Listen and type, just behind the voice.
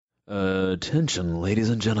Attention, ladies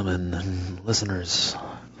and gentlemen and listeners.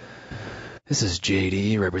 This is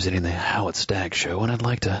JD representing the How It Stacks show, and I'd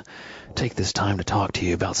like to take this time to talk to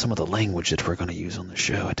you about some of the language that we're going to use on the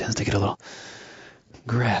show. It tends to get a little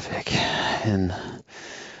graphic and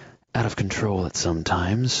out of control at some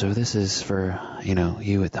times, so this is for,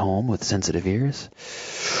 you at home with sensitive ears.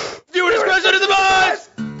 Viewer discretion is advised!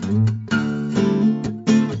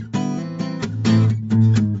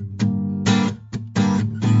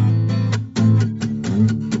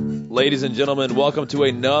 Ladies and gentlemen, welcome to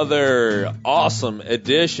another awesome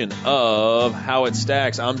edition of How It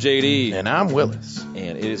Stacks. I'm JD. And I'm Willis.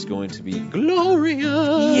 And it is going to be glorious.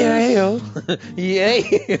 Yeah.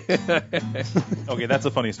 Yay. Okay, that's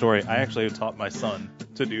a funny story. I actually taught my son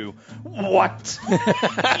to do what?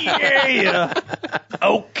 Yeah.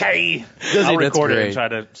 Okay. I'll record it and try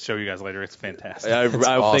to show you guys later. It's fantastic. I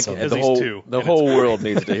awesome. think the whole world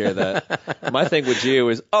needs to hear that. My thing with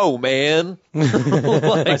Gio is, oh man.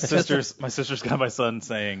 My sister's got my son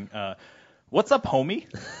saying, "What's up, homie?"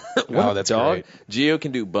 Oh, that's dog? great. Gio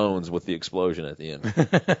can do bones with the explosion at the end.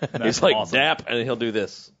 He's like awesome. dap, and he'll do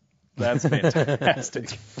this. That's fantastic.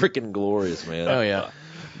 It's freaking glorious, man. Oh, yeah.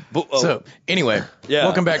 So, anyway, Yeah.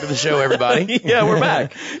 welcome back to the show, everybody. Yeah, we're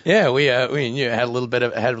back. Yeah, we had a little bit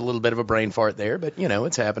of a brain fart there, but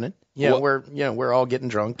it's happening. Yeah, we're all getting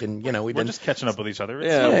drunk, and we're just catching up with each other.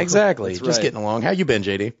 Yeah. yeah, exactly, That's just right. getting along. How you been,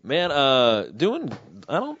 JD? Man,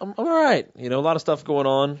 I'm all right. A lot of stuff going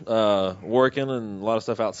on, working, and a lot of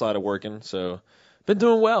stuff outside of working. So, been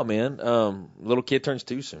doing well, man. Little kid turns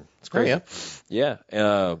 2 soon. It's great. Oh,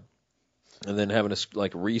 Yeah. And then having to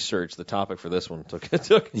research the topic for this one took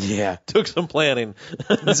some planning.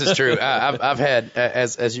 This is true. I've had,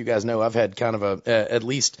 as you guys know, I've had kind of at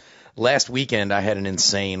least last weekend, I had an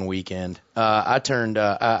insane weekend. I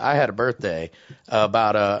had a birthday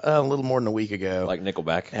about a little more than a week ago. Like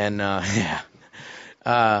Nickelback. And,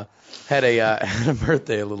 had a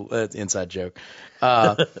birthday, a little inside joke.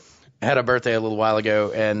 Had a birthday a little while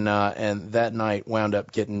ago, and that night wound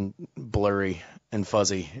up getting blurry and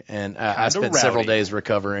fuzzy, and I spent several days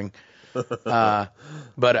recovering. But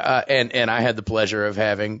I had the pleasure of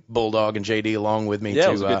having Bulldog and JD along with me. Yeah,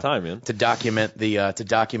 it was a good time, man. To document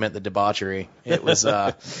the debauchery. It was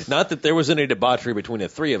not that there was any debauchery between the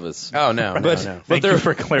three of us. Oh no, no. Thank you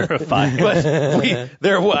for clarifying. But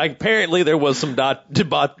apparently there was some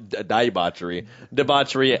debauchery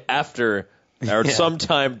after or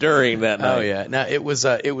sometime during that night. Oh yeah, no, it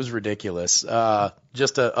was ridiculous.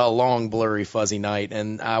 Just a long, blurry, fuzzy night,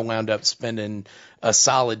 and I wound up spending a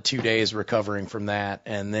solid 2 days recovering from that,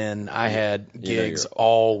 and then I had gigs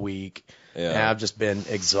all week. Yeah. And I've just been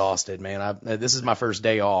exhausted, man. This is my first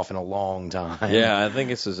day off in a long time. Yeah, I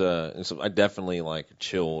think I definitely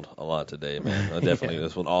chilled a lot today, man. This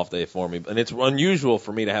was an off day for me, and it's unusual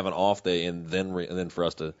for me to have an off day and then for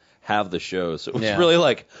us to have the show. So it was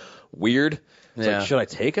really weird. It's should I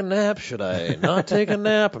take a nap? Should I not take a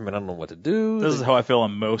nap? I don't know what to do. This is how I feel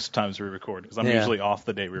on most times we record, because I'm usually off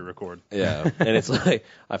the day we record. Yeah, and it's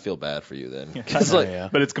I feel bad for you then.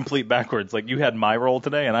 But it's complete backwards. You had my role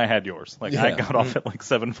today, and I had yours. I got off at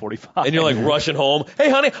 7:45. And you're rushing home. Hey,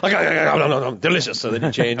 honey, delicious. So then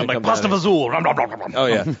you change. I'm like, pasta vazul. Oh,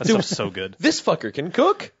 yeah. That stuff's so good. This fucker can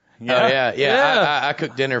cook. Yeah. Yeah. I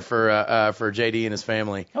cooked dinner for JD and his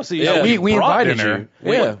family. Oh, so we invited dinner.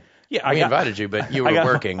 you. Yeah. Yeah, we invited you, but you were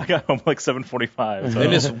working. I got home 7:45. So.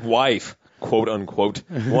 And his wife, quote unquote,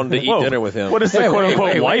 wanted to eat dinner with him. What is the quote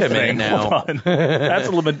unquote wife thing? Now. Hold on.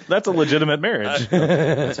 That's a legitimate marriage.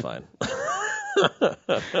 That's fine.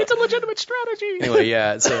 It's a legitimate strategy. Anyway,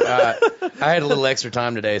 yeah. So I had a little extra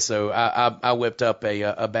time today, so I whipped up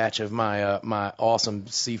a batch of my awesome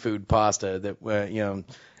seafood pasta that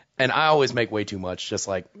And I always make way too much, just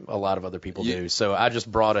like a lot of other people do. So I just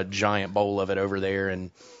brought a giant bowl of it over there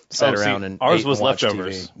and sat around and ours ate was and watched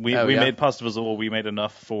leftovers. TV. We made pasta vazul. We made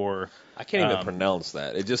enough for. I can't even pronounce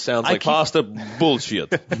that. It just sounds like pasta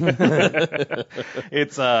bullshit.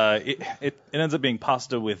 It's it ends up being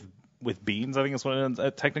pasta with beans. I think that's what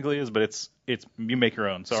it technically is, but it's you make your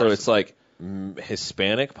own. So it's like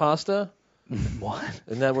Hispanic pasta. What?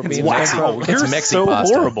 Isn't that what beans wow, are? you're Mexi so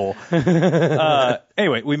pasta. horrible.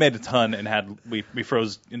 Anyway, we made a ton and we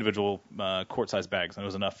froze individual quart-sized bags, and it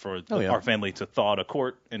was enough for our family to thaw out a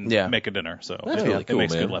quart and make a dinner. So that's really cool, it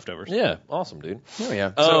makes man. good leftovers. Yeah, awesome, dude. Oh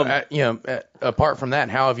yeah. So apart from that,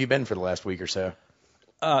 how have you been for the last week or so?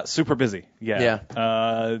 Super busy.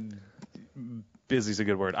 Yeah. Busy's a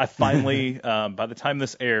good word. I finally, by the time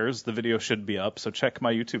this airs, the video should be up. So check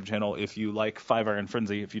my YouTube channel if you like 5 Iron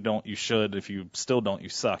Frenzy. If you don't, you should. If you still don't, you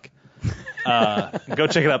suck. Go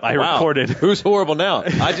check it out. I Wow. recorded. Who's horrible now?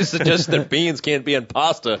 I just suggested that beans can't be in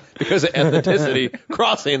pasta because of ethnicity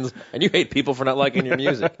crossings, and you hate people for not liking your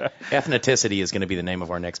music. Ethnicity is going to be the name of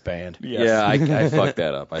our next band. Yes. Yeah, I fucked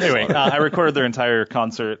that up. Anyway, I recorded their entire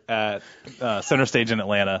concert at Center Stage in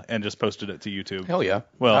Atlanta and just posted it to YouTube. Hell yeah.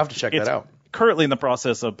 Well, I'll have to check that out. Currently in the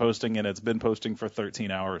process of posting, and it's been posting for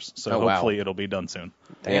 13 hours. So Oh, wow. hopefully it'll be done soon.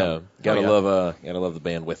 Yeah, gotta love the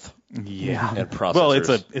bandwidth. Yeah. And processors.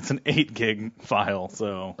 Well, it's an 8 gig file,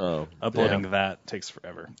 so uploading that takes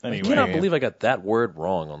forever. Anyway, I cannot believe I got that word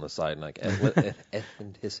wrong on the side. Like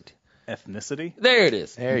ethnicity. Ethnicity. There it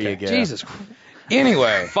is. There you go. Jesus Christ.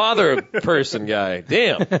 Anyway. Father person guy.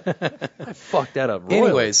 Damn. I fucked that up. Royally.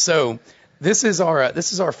 Anyways, so this is our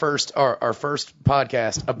first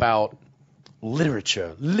podcast about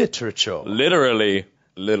literature. Literally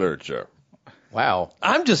literature. Wow.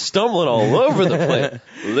 I'm just stumbling all over the place.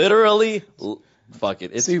 Literally. Fuck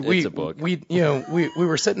it. It's a book. We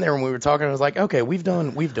were sitting there and we were talking. I was like, okay, we've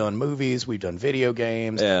done movies, we've done video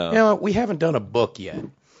games. Yeah. We haven't done a book yet,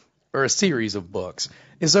 or a series of books.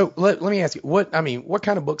 And so let me ask you, what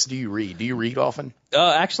kind of books do you read? Do you read often?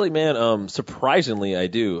 Actually, man, surprisingly, I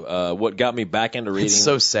do. What got me back into reading? It's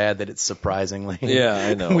so sad that it's surprisingly. Yeah,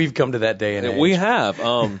 I know. We've come to that day and age. We have.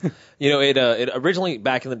 It originally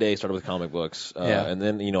back in the day started with comic books, and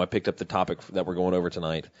then I picked up the topic that we're going over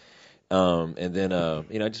tonight, and then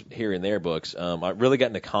just here and there books. I really got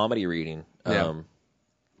into comedy reading.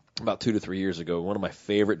 About 2 to 3 years ago, one of my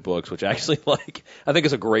favorite books, which actually I think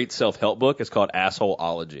is a great self-help book. It's called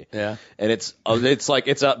Assholeology. Yeah. And it's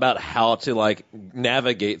about how to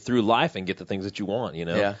navigate through life and get the things that you want,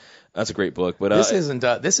 Yeah. That's a great book. But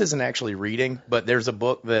this isn't actually reading, but there's a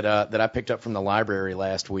book that I picked up from the library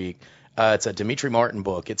last week. It's a Dimitri Martin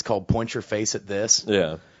book. It's called Point Your Face at This.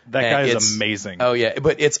 Yeah. That guy is amazing. Oh yeah,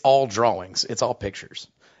 but it's all drawings. It's all pictures.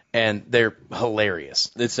 And they're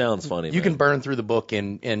hilarious. It sounds funny. You can burn through the book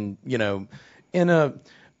in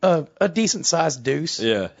a decent sized deuce.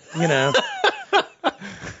 Yeah.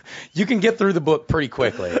 You can get through the book pretty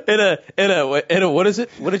quickly. In a what is it?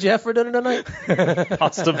 What did you have for dinner tonight?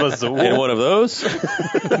 Pasta bazool. In one of those?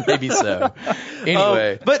 Maybe so.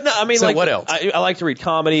 Anyway, but no, I mean, so what else? I like to read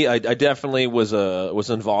comedy. I definitely was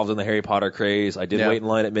involved in the Harry Potter craze. I did wait in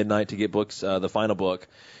line at midnight to get books, the final book.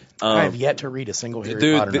 I have yet to read a single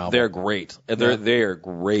Harry Potter novel. They're great. They're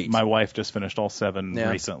great. My wife just finished all 7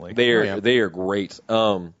 recently. They are great.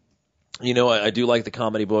 I do like the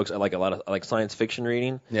comedy books. I like science fiction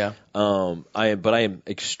reading. Yeah. I am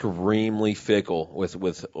extremely fickle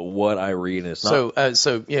with what I read. And it's not.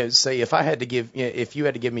 Say if you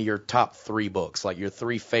had to give me your top 3 books, like your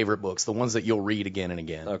 3 favorite books, the ones that you'll read again and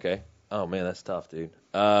again. Okay. Oh man, that's tough, dude.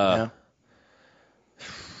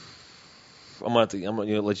 I'm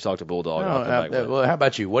gonna let you talk to Bulldog. Well, how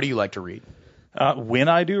about you? What do you like to read? When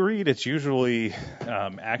I do read, it's usually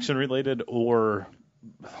action related or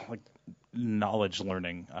knowledge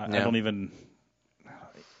learning. I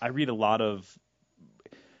read a lot of.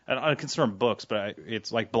 I don't consider them books, but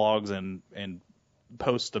it's like blogs and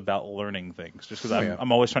posts about learning things. Just because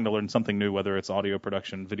I'm always trying to learn something new, whether it's audio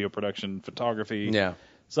production, video production, photography,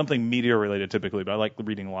 something media related typically. But I like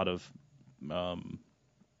reading a lot of.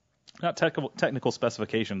 Not technical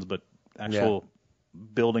specifications, but actual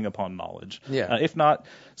building upon knowledge. Yeah. If not,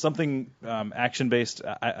 something action-based.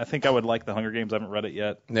 I think I would like The Hunger Games. I haven't read it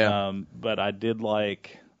yet. Yeah. But I did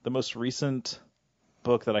like the most recent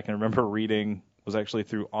book that I can remember reading was actually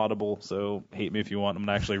through Audible. So hate me if you want. I'm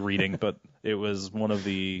not actually reading, but it was one of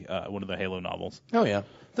the Halo novels. Oh yeah,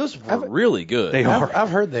 those were really good. They are. I've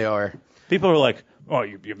heard they are. People are like, "Oh,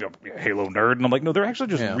 you're a Halo nerd," and I'm like, "No, they're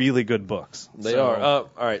actually just really good books." They are. All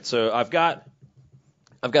right, so I got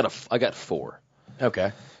 4.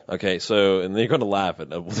 Okay, so and you're going to laugh at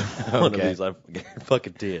one of these. I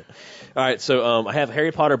fucking did. All right, so I have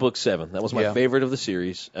Harry Potter book 7. That was my favorite of the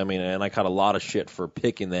series. I mean, and I caught a lot of shit for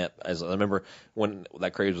picking that. As I remember when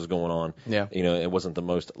that craze was going on. Yeah. It wasn't the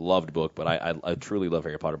most loved book, but I truly love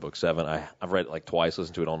Harry Potter book 7. I've read it twice,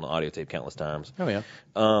 listened to it on the audio tape countless times. Oh yeah.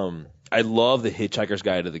 I love the Hitchhiker's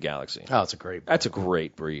Guide to the Galaxy. Oh, it's a great book. That's a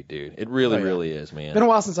great read, dude. It really is, man. Been a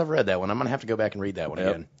while since I've read that one. I'm gonna have to go back and read that one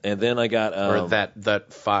again. And then I got or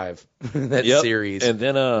that 5 that series. And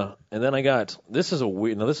then I got this is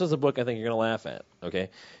a book I think you're gonna laugh at. Okay,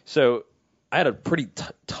 so I had a pretty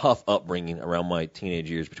tough upbringing around my teenage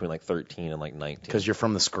years between 13 and 19. Because you're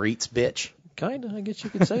from the streets, bitch. Kinda, I guess you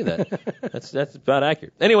could say that. That's about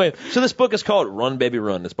accurate. Anyway, so this book is called Run Baby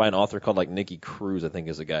Run. It's by an author called Nicky Cruz, I think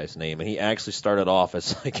is the guy's name, and he actually started off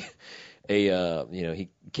as he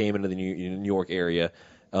came into the New York area,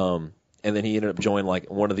 and and then he ended up joining like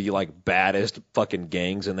one of the like baddest fucking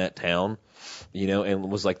gangs in that town, you know,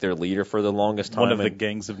 and was like their leader for the longest time. One of the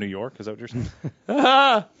gangs of New York, is that what you're saying?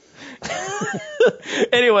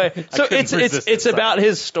 Anyway, so it's about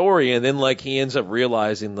his story, and then like he ends up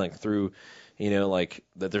realizing like through, you know, like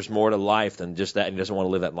that there's more to life than just that, and he doesn't want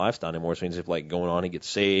to live that lifestyle anymore. So he ends up like going on, he gets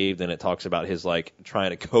saved, and it talks about his like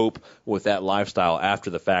trying to cope with that lifestyle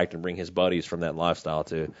after the fact and bring his buddies from that lifestyle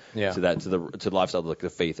to the lifestyle, like the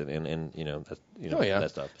faith and you know,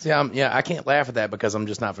 that stuff. See, I can't laugh at that because I'm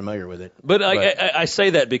just not familiar with it. But I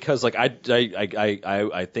say that because like I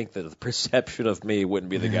think that the perception of me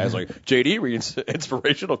wouldn't be the guys like JD reads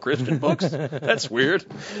inspirational Christian books. That's weird.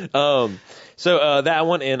 So that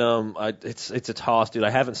one, and it's a toss, dude. I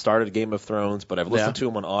haven't started Game of Thrones, but I've listened to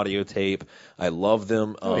them on audio tape. I love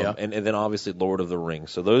them. And then obviously Lord of the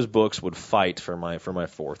Rings. So those books would fight for my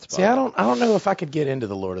fourth spot. See, I don't know if I could get into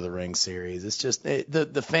the Lord of the Rings series. It's just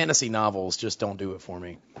the fantasy novels just don't do it for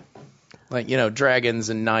me. Like, you know, dragons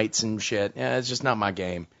and knights and shit. Yeah, it's just not my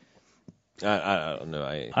game. I don't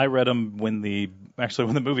know. I read them when the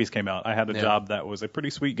movies came out. I had a job that was a pretty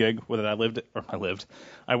sweet gig.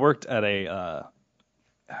 I worked at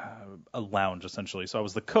a lounge, essentially. So I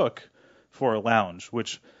was the cook for a lounge,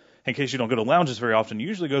 which, in case you don't go to lounges very often, you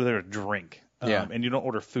usually go there to drink. And you don't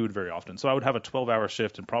order food very often. So I would have a 12-hour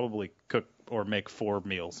shift and probably cook or make 4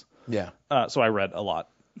 meals. Yeah. So I read a lot,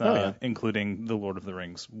 including The Lord of the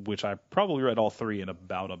Rings, which I probably read all 3 in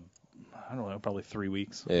about probably 3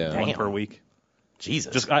 weeks. Yeah. One per week.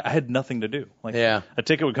 Jesus. Just I had nothing to do. Like, a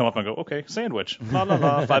ticket would come up and I go, okay, sandwich. La la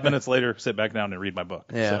la. 5 minutes later, sit back down and read my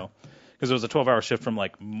book. Yeah. So, because it was a 12-hour shift from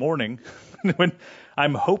like morning, when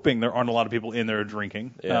I'm hoping there aren't a lot of people in there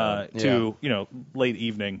drinking, to late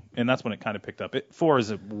evening, and that's when it kind of picked up. 4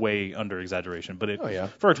 is a way under exaggeration, but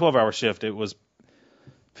for a 12-hour shift, it was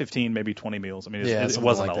 15, maybe 20 meals. I mean, it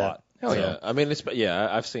wasn't like a lot. Oh yeah, I mean,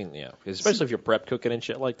 I've seen, especially if you're prep cooking and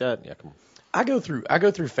shit like that. Yeah, come on. I go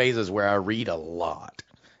through phases where I read a lot,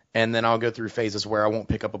 and then I'll go through phases where I won't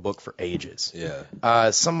pick up a book for ages. Yeah.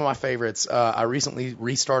 Some of my favorites, I recently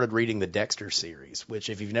restarted reading the Dexter series, which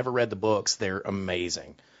if you've never read the books, they're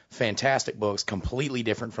amazing. Fantastic books, completely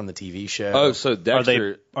different from the TV show. Oh, so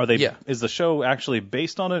Dexter. Are they? Yeah. Is the show actually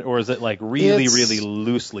based on it, or is it like really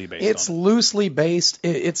loosely based on it? It's loosely based.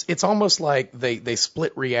 It's almost like they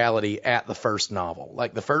split reality at the first novel.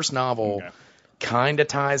 Like the first novel kind of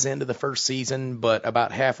ties into the first season, but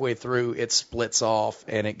about halfway through it splits off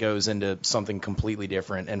and it goes into something completely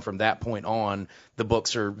different. And from that point on, the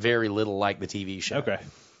books are very little like the TV show. Okay.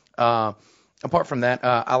 Apart from that,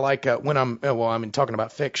 I like when talking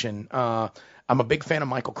about fiction, I'm a big fan of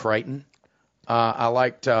Michael Crichton.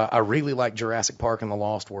 I really like Jurassic Park and the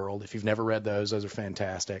Lost World. If you've never read those are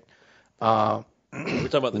fantastic. Are we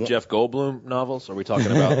talking about the Jeff Goldblum novels? Or are we talking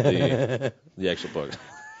about the actual books?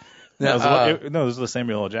 No, those are the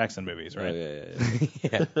Samuel L. Jackson movies, right?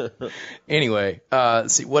 Yeah. Anyway,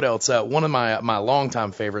 see what else? One of my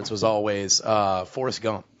longtime favorites was always Forrest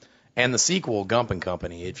Gump, and the sequel Gump and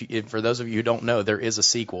Company. If for those of you who don't know, there is a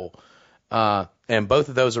sequel, and both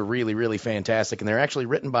of those are really, really fantastic, and they're actually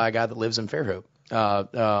written by a guy that lives in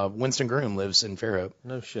Fairhope. Winston Groom lives in Fairhope.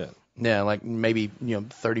 No shit. Yeah, like maybe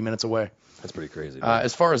 30 minutes away. That's pretty crazy.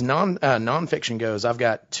 As far as nonfiction goes, I've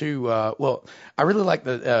got 2. I really like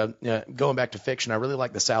the going back to fiction. I really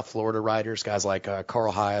like the South Florida writers, guys like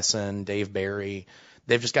Carl Hyacin, Dave Barry.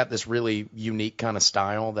 They've just got this really unique kind of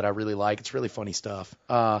style that I really like. It's really funny stuff.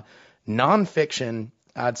 Nonfiction,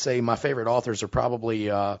 I'd say my favorite authors are probably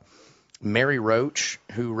Mary Roach,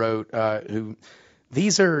 who wrote it's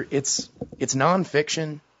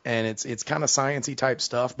nonfiction and it's kind of sciencey type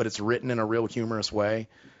stuff, but it's written in a real humorous way.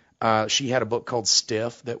 She had a book called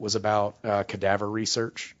Stiff that was about cadaver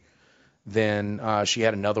research. Then she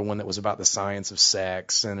had another one that was about the science of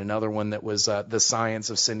sex, and another one that was the science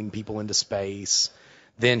of sending people into space.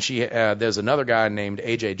 Then there's another guy named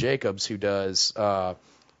A.J. Jacobs who does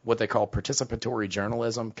what they call participatory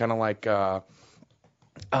journalism, kind of like the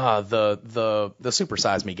Super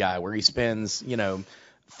Size Me guy, where he spends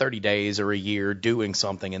 30 days or a year doing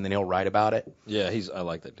something, and then he'll write about it. Yeah, I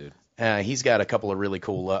like that dude. He's got a couple of really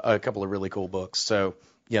cool books. So,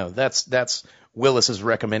 that's Willis's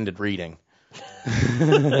recommended reading.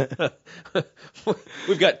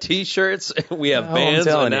 We've got T-shirts, we have bands,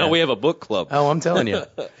 and now we have a book club. Oh, I'm telling you,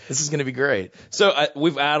 this is going to be great. So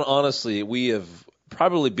we have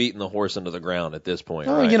probably beaten the horse into the ground at this point.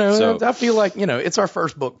 Oh, right? I feel like it's our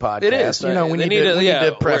first book podcast. It is. We need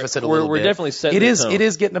to preface it a little bit. We're definitely setting it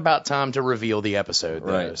is getting about time to reveal the episode.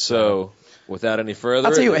 Though, right. So without any further.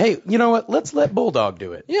 I'll tell you what, hey, you know what? Let's let Bulldog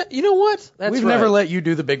do it. Yeah, you know what? We've never let you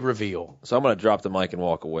do the big reveal. So I'm going to drop the mic and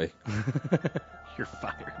walk away. You're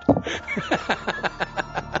fired.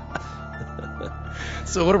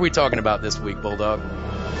 So what are we talking about this week, Bulldog?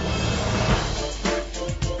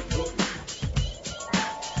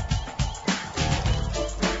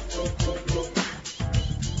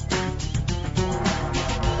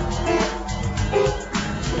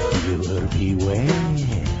 Beware,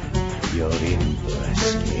 you're in for a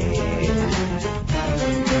scare.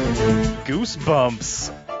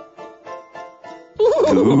 Goosebumps.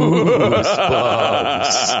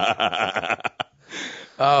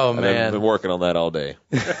 Oh, man. I've been working on that all day.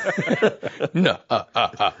 No.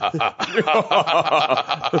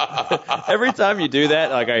 Every time you do that,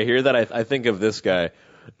 like I hear that, I think of this guy.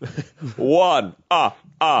 One. The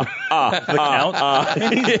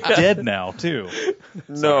count. He's dead now too.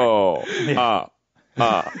 No.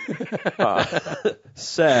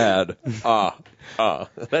 Sad.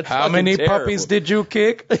 That's How many terrible. puppies did you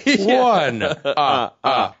kick? One. How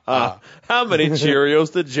many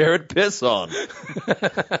Cheerios did Jared piss on?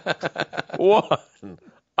 One.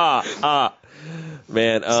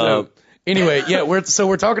 Man. So, anyway, yeah, we're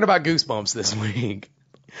talking about Goosebumps this week.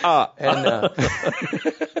 And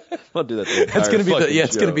I'll do that. The that's gonna be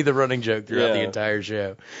it's show. gonna be the running joke throughout the entire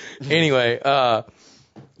show. Anyway, so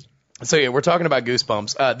yeah, we're talking about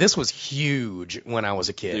Goosebumps. This was huge when I was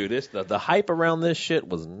a kid. Dude, the hype around this shit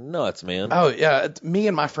was nuts, man. Oh yeah, me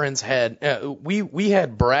and my friends had we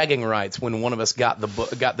had bragging rights when one of us got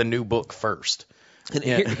the new book first. And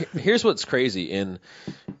here's what's crazy, and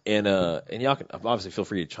y'all can obviously feel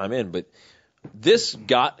free to chime in, but this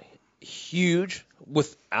got huge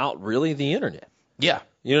without really the internet. Yeah.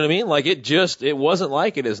 You know what I mean? Like it wasn't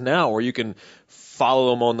like it is now, where you can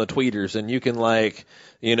follow them on the tweeters and you can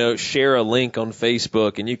share a link on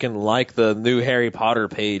Facebook and you can like the new Harry Potter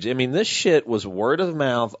page. I mean, this shit was word of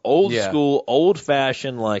mouth, old school, old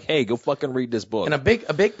fashioned. Like, hey, go fucking read this book. And a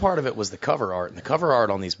big part of it was the cover art, and the cover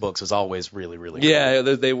art on these books is always really, really cool. Yeah,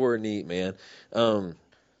 they were neat, man.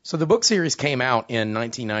 So the book series came out in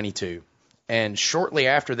 1992. And shortly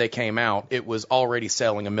after they came out, it was already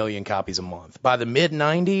selling 1 million copies a month. By the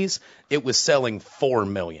mid-'90s, it was selling 4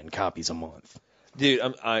 million copies a month. Dude,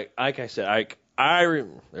 like I said,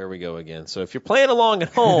 there we go again. So if you're playing along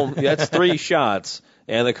at home, that's 3 shots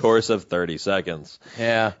in the course of 30 seconds.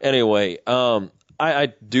 Yeah. Anyway,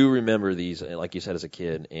 I do remember these, like you said, as a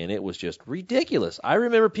kid, and it was just ridiculous. I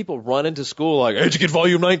remember people running to school like, "Hey, did you get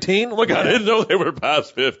volume 19? Look, I didn't know they were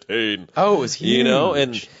past 15. Oh, it was huge. You know,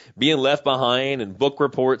 and being left behind and book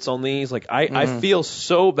reports on these. Like, I feel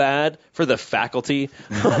so bad for the faculty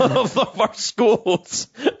of our schools,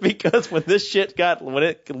 because when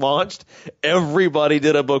it launched, everybody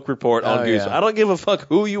did a book report on Goosebumps. Yeah. I don't give a fuck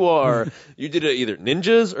who you are. You did it either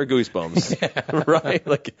Ninjas or Goosebumps, right?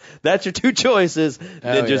 Like, that's your 2 choices,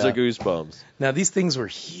 Ninjas or Goosebumps. Now, these things were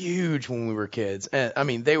huge when we were kids. And, I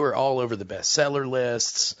mean, they were all over the bestseller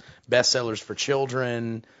lists, bestsellers for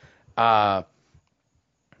children.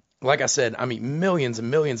 Like I said, I mean, millions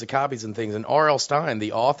and millions of copies and things. And R.L. Stine,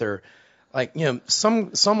 the author, like,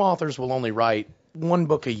 some authors will only write 1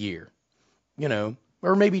 book a year,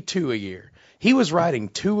 or maybe 2 a year. He was writing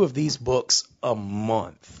 2 of these books a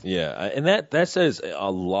month. Yeah, and that says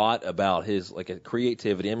a lot about his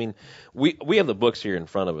creativity. I mean, we have the books here in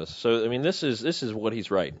front of us, so I mean, this is what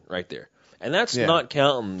he's writing right there. And that's not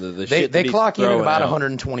counting the shit they that clock he's in at about out.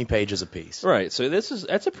 120 pages a piece. Right. So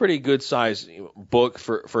that's a pretty good size book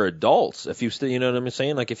for adults. If you still, you know what I'm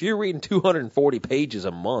saying? Like, if you're reading 240 pages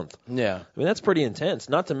a month. Yeah. I mean, that's pretty intense.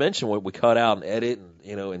 Not to mention what we cut out and edit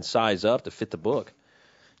and size up to fit the book.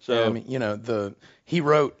 So yeah, I mean, he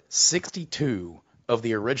wrote 62 of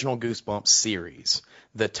the original Goosebumps series.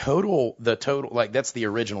 The total, like, that's the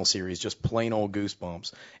original series, just plain old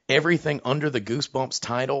Goosebumps. Everything under the Goosebumps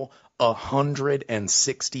title,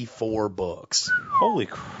 164 books. Holy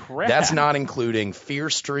crap. That's not including Fear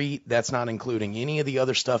Street. That's not including any of the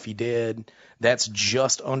other stuff he did. That's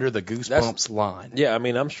just under the Goosebumps line. Yeah, I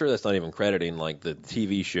mean, I'm sure that's not even crediting, like, the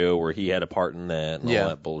TV show where he had a part in that and all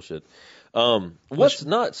that bullshit. What's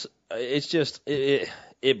nuts, it's just,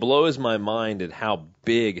 it blows my mind at how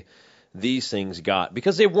big these things got,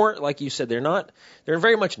 because they weren't, like you said, they're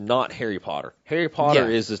very much not Harry Potter. Harry Potter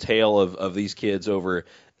is the tale of these kids over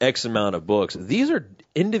X amount of books. These are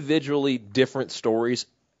individually different stories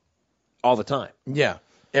all the time. Yeah.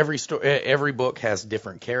 Every book has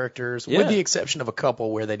different characters, with the exception of a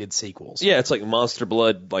couple where they did sequels. Yeah, it's like Monster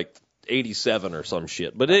Blood, like 87 or some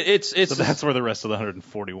shit. But it's so that's where the rest of the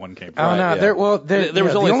 141 came from. Oh, no. Yeah. There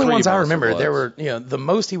was only the only three ones I Monster remember. Bloods. There were, the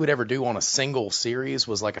most he would ever do on a single series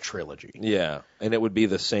was like a trilogy. Yeah, and it would be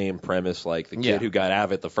the same premise, like the kid Yeah. who got out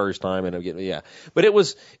of it the first time, and But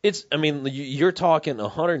I mean, you're talking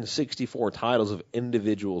 164 titles of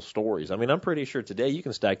individual stories. I mean, I'm pretty sure today you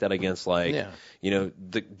can stack that against the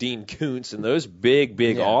Dean Koontz and those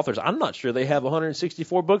big authors. I'm not sure they have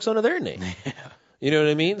 164 books under their name. Yeah. You know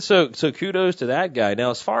what I mean? So kudos to that guy.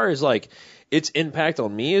 Now, as far as like its impact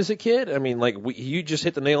on me as a kid, I mean, like you just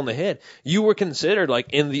hit the nail on the head. You were considered like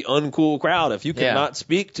in the uncool crowd if you could not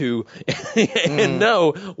speak to and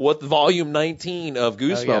know what volume 19 of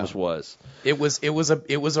Goosebumps was. It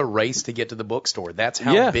was a race to get to the bookstore. That's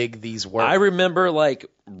how big these were. I remember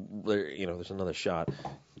there's another shot.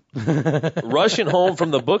 Rushing home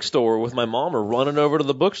from the bookstore with my mom or running over to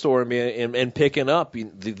the bookstore and picking up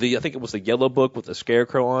the I think it was the yellow book with the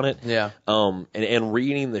scarecrow on it. Yeah. And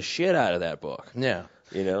reading the shit out of that book. Yeah.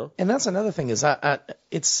 You know? And that's another thing is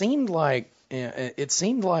it seemed like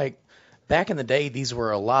back in the day these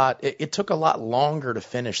were it took a lot longer to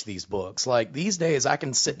finish these books. Like these days I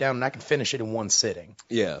can sit down and I can finish it in one sitting.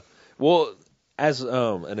 Yeah. Well, as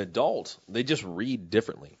an adult, they just read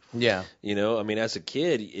differently. Yeah. You know, I mean, as a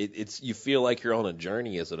kid, it's you feel like you're on a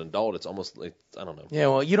journey. As an adult, it's almost like, I don't know. Yeah,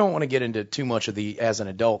 well, you don't want to get into too much of the as an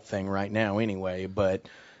adult thing right now anyway, but,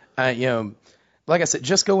 like I said,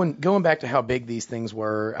 just going back to how big these things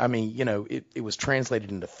were, I mean, it was translated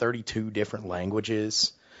into 32 different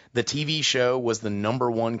languages. The TV show was the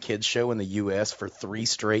 #1 kids show in the U.S. for 3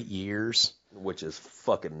 straight years. Which is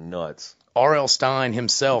fucking nuts. R.L. Stine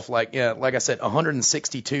himself, like I said,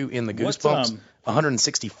 162 in the Goosebumps,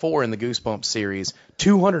 164 in the Goosebumps series,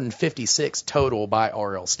 256 total by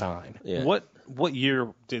R.L. Stine. Yeah. What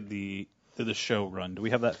year did the show run? Do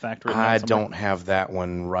we have that fact written I down somewhere? don't have that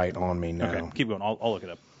one right on me now. Okay, keep going. I'll look it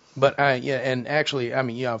up. But and actually, I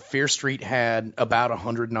mean, Fear Street had about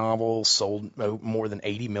 100 novels, sold more than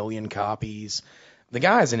 80 million copies. The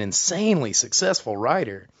guy's an insanely successful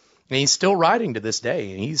writer. And he's still writing to this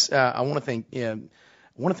day. And he's, I want to think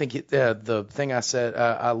the thing I said,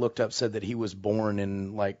 I looked up said that he was born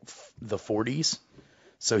in like the 40s.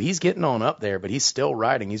 So he's getting on up there, but he's still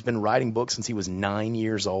writing. He's been writing books since he was 9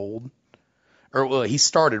 years old. Or, well, he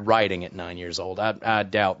started writing at 9 years old. I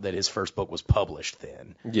doubt that his first book was published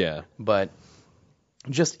then. Yeah. But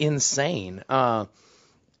just insane. Like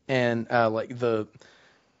the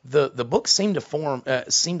books seem to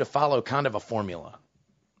follow kind of a formula.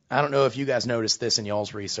 I don't know if you guys noticed this in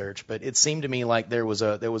y'all's research, but it seemed to me like there was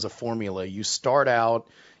a formula. You start out,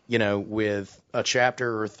 with a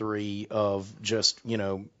chapter or 3 of just,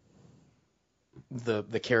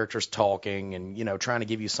 the characters talking and, trying to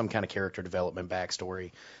give you some kind of character development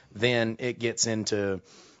backstory. Then it gets into,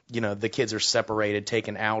 the kids are separated,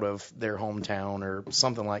 taken out of their hometown or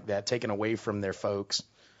something like that, taken away from their folks.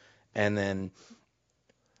 And then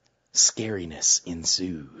scariness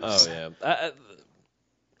ensues. Oh, yeah.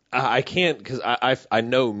 I can't because I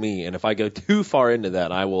know me, and if I go too far into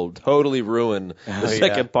that, I will totally ruin the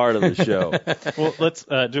second part of the show. Well, let's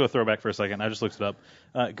do a throwback for a second. I just looked it up.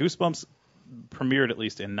 Goosebumps premiered at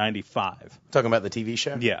least in '95. Talking about the TV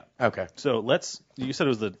show? Yeah. Okay. So you said it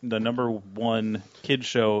was the #1 kids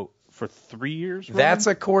show for 3 years? That's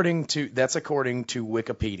according to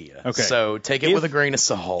Wikipedia. Okay. So take it with a grain of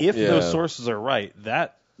salt. If those sources are right,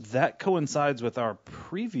 that coincides with our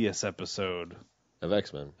previous episode Of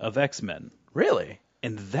X-Men. Really?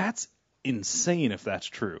 And that's insane if that's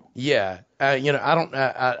true. Yeah. I'd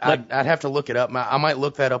have to look it up. I might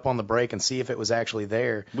look that up on the break and see if it was actually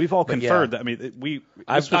there. We've all conferred that. I mean,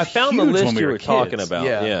 I found the list you were talking about.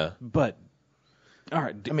 Yeah. But all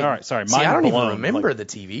right. Sorry. See, I don't even remember the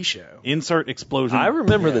TV show. Insert explosion. I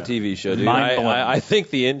remember the TV show, dude. Mind blown. I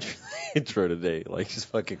think the intro today just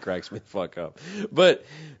fucking cracks me the fuck up. But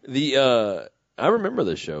I remember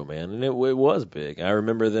the show, man, and it was big. I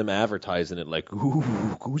remember them advertising it like, ooh,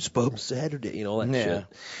 Goosebumps Saturday, all that shit.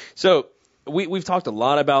 So we've talked a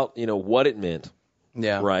lot about, what it meant.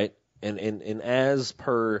 Yeah. Right? And as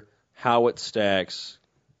per how it stacks,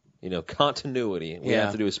 continuity, we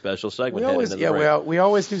have to do a special segment. We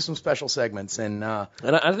always do some special segments. And I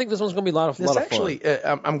think this one's going to be a lot of fun.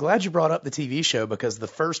 I'm glad you brought up the TV show because the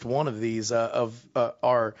first one of these,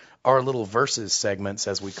 our little versus segments,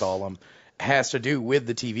 as we call them, has to do with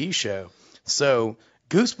the TV show. So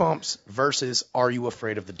Goosebumps versus Are You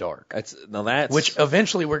Afraid of the Dark? Which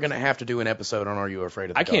eventually we're going to have to do an episode on Are You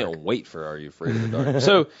Afraid of the Dark. I can't wait for Are You Afraid of the Dark.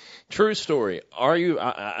 So, true story. And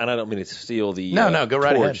I don't mean to steal the No, go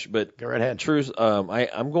right torch, ahead. But go right ahead. True.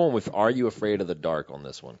 I'm going with Are You Afraid of the Dark on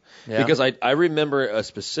this one. Yeah. Because I remember a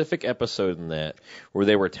specific episode in that where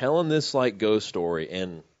they were telling this like ghost story,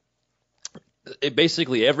 and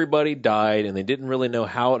basically everybody died, and they didn't really know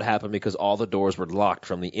how it happened because all the doors were locked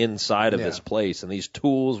from the inside of this place, and these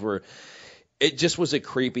tools were. It just was a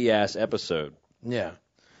creepy ass episode. Yeah.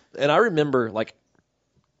 And I remember like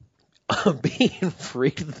being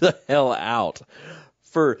freaked the hell out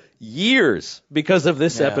for years because of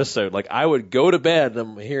this episode. Like I would go to bed and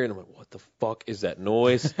I'm hearing, what the fuck is that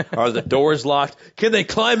noise? Are the doors locked? Can they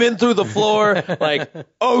climb in through the floor? Like,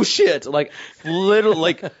 oh shit! Like literally,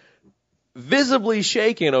 like. Visibly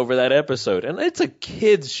shaken over that episode, and it's a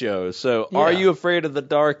kids show. So, Are You Afraid of the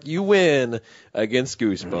Dark? You win against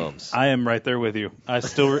Goosebumps. I am right there with you. I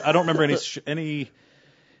don't remember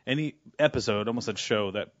any episode. Almost said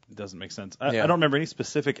show. That doesn't make sense. I don't remember any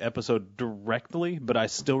specific episode directly, but I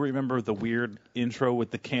still remember the weird intro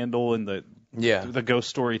with the candle and the ghost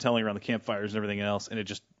storytelling around the campfires and everything else. And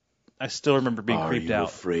I still remember being creeped out.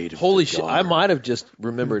 Afraid of Holy the shit! dark? I might have just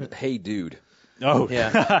remembered. Hey, dude. Oh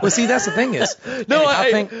yeah. Well, see, that's the thing is, no, I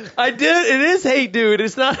think I did. It is Hey Dude.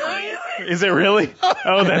 It's not. Is it really?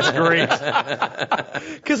 Oh, that's great.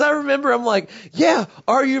 Because I remember, I'm like, yeah.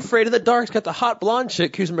 Are You Afraid of the Dark? It's got the hot blonde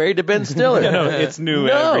chick who's married to Ben Stiller. No, it's new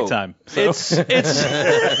every time. So.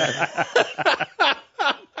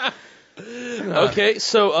 Okay,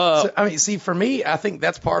 so I mean, see, for me, I think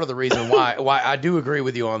that's part of the reason why I do agree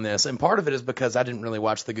with you on this, and part of it is because I didn't really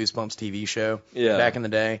watch the Goosebumps TV show back in the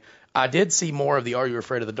day. I did see more of the Are You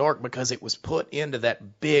Afraid of the Dark because it was put into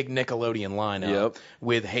that big Nickelodeon lineup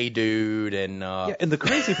with Hey Dude and and the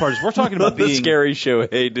crazy part is we're talking about the scary show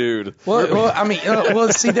Hey Dude. Well, I mean,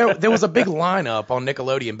 see, there was a big lineup on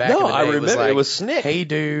Nickelodeon back in the day. I remember it was Snick. Hey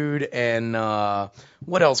Dude and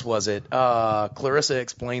what else was it? Clarissa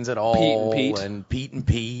Explains It All and Pete and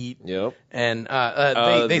Pete. Yep. And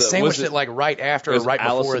they sandwiched it like right after or right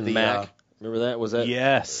before the Mac. Remember that? Was that?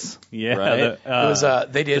 Yes. Yeah. Right? It was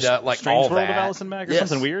they did like Strange all World that. of Alice and Mac or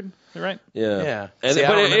something weird, right? Yeah. Yeah. And See,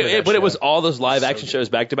 but it was all those live action shows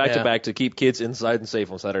back to back to Yeah. back to keep kids inside and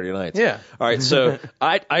safe on Saturday nights. Yeah. All right, so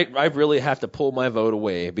I really have to pull my vote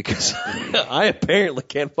away because I apparently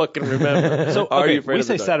can't fucking remember. So Are okay, You Afraid we of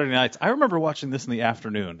the say Dark? Saturday nights. I remember watching this in the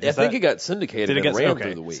afternoon. I think it got syndicated Did it and get- ran okay.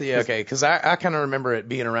 through the week. See, okay, because I kind of remember it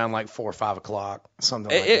being around like 4 or 5 o'clock,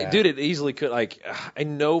 something like that. Dude, it easily could. Like, I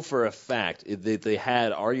know for a fact that they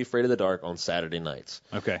had Are You Afraid of the Dark on Saturday nights.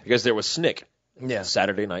 Okay. Because there was Snick. Yeah.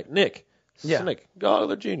 Saturday Night Nick. Yeah. Snick. Oh,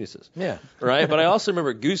 they're geniuses. Yeah. Right? But I also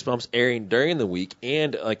remember Goosebumps airing during the week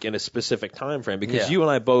and like in a specific time frame because Yeah. you and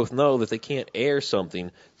I both know that they can't air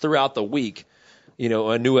something throughout the week,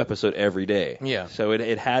 a new episode every day. Yeah. So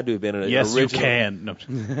it had to have been an Yes, original. you can. No.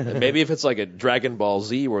 Maybe if it's like a Dragon Ball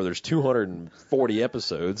Z where there's 240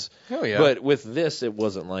 episodes. Oh, yeah. But with this, it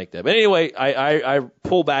wasn't like that. But anyway, I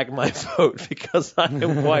pull back my vote because I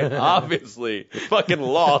am quite obviously fucking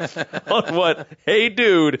lost on what Hey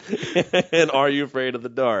Dude and Are You Afraid of the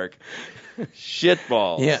Dark?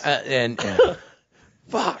 Shitballs. Yeah, and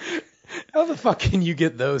Fuck. how the fuck can you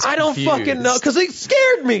get those? I don't confused? fucking know because it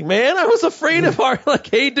scared me, man. I was afraid of our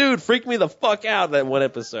Hey Dude freaked me the fuck out in that one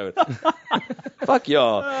episode. Fuck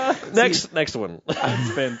y'all. Next one.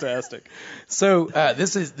 That's fantastic. So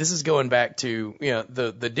this is going back to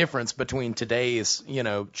the difference between today's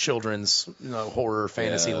children's horror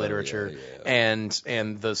fantasy literature and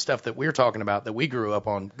the stuff that we're talking about that we grew up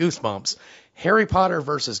on. Goosebumps, Harry Potter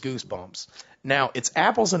versus Goosebumps. Now it's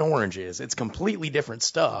apples and oranges. It's completely different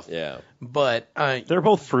stuff. Yeah. But They're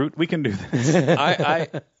both fruit. We can do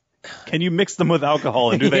this. Can you mix them with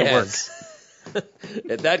alcohol and do they work?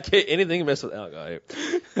 In that case, anything messed with alcohol.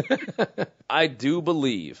 I do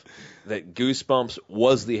believe that Goosebumps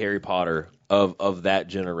was the Harry Potter of that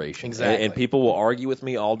generation. Exactly. And people will argue with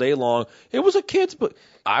me all day long. It was a kid's book.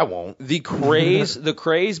 I won't. The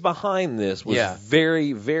craze behind this was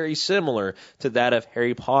very, very similar to that of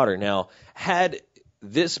Harry Potter. Now, had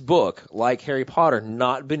this book, like Harry Potter,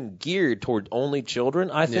 not been geared toward only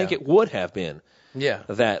children, I think it would have been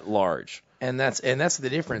that large. And that's the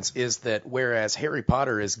difference is that whereas Harry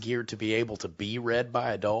Potter is geared to be able to be read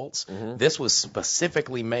by adults, this was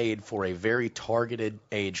specifically made for a very targeted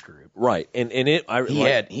age group. Right. And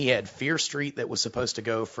he had Fear Street that was supposed to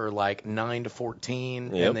go for like 9 to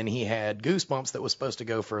 14, and then he had Goosebumps that was supposed to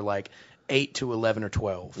go for like 8 to 11 or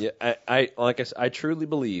 12. Yeah, I truly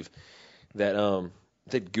believe that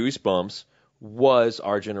that Goosebumps was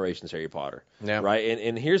our generation's Harry Potter. Yeah. Right?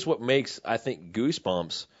 And here's what makes, I think,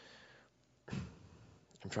 Goosebumps.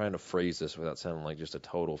 I'm trying to phrase this without sounding like just a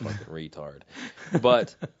total fucking retard.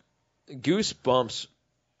 But Goosebumps,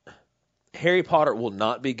 Harry Potter will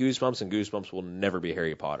not be Goosebumps, and Goosebumps will never be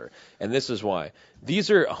Harry Potter. And this is why.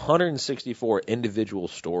 These are 164 individual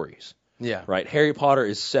stories. Yeah. Right? Harry Potter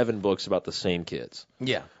is 7 books about the same kids.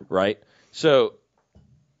 Yeah. Right? So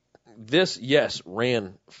this, yes,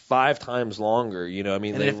 ran 5 times longer. You know, I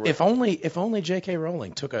mean, and if only J.K.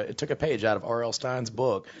 Rowling took a page out of R.L. Stein's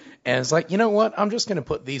book, and it's like, you know what? I'm just going to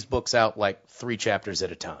put these books out like 3 chapters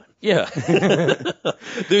at a time. Yeah,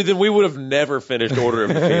 dude, then we would have never finished Order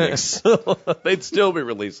of the Phoenix. They'd still be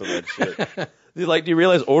releasing that shit. Like, do you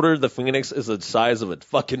realize Order of the Phoenix is the size of a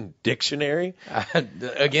fucking dictionary?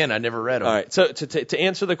 Again, I never read them. All right, so to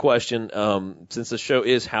answer the question, since the show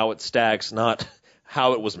is how it stacks, not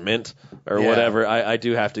how it was meant or whatever, I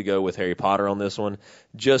do have to go with Harry Potter on this one,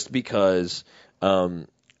 just because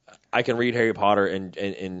I can read Harry Potter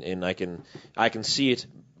and I can see it,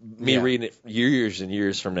 reading it years and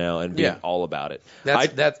years from now and being all about it.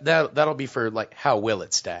 That'll be for like how will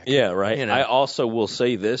it stack. Yeah, right. You know? I also will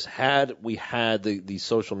say this: had we had the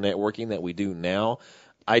social networking that we do now,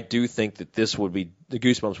 I do think that the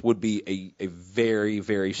Goosebumps would be a very,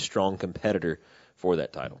 very strong competitor for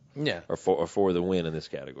that title. Yeah. Or for the win in this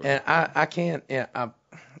category. And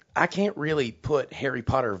I can't really put Harry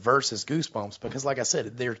Potter versus Goosebumps because, like I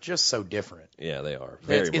said, they're just so different. Yeah, they are.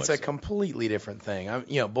 It's a completely different thing.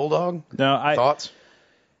 Bulldog. No, thoughts?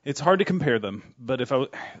 It's hard to compare them, but if I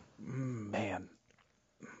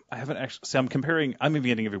haven't actually. See, I'm even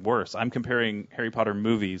getting even worse. I'm comparing Harry Potter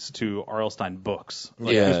movies to R.L. Stein books,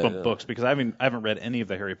 Goosebumps books, because I haven't read any of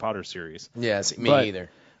the Harry Potter series. Yeah, me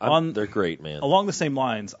either. They're great, man. Along the same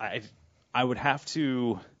lines, I would have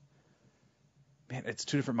to. Man, it's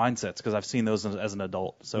 2 different mindsets because I've seen those as an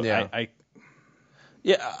adult. So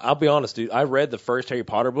Yeah, I'll be honest, dude. I read the first Harry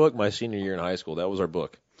Potter book my senior year in high school. That was our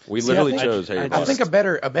book. We literally chose Harry Potter. I think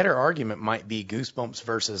a better argument might be Goosebumps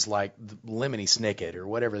versus like Lemony Snicket or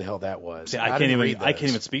whatever the hell that was. See, I can't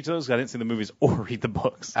even speak to those because I didn't see the movies or read the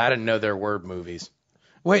books. I didn't know there were movies.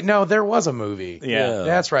 Wait, no, there was a movie. Yeah,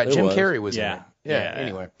 that's right. Jim Carrey was in it. Yeah.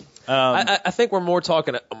 Anyway, I think we're more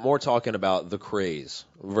talking about the craze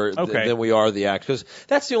than we are the act, because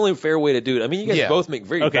that's the only fair way to do it. I mean, you guys both make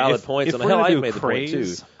very valid points, and hell, I made the point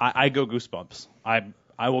too. I go Goosebumps.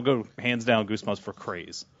 I will go hands down Goosebumps for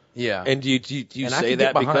craze. Yeah. And do you say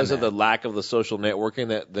that because of the lack of the social networking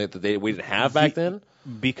that we didn't have back then?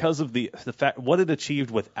 Because of the fact what it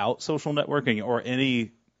achieved without social networking or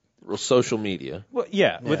any social media. Well,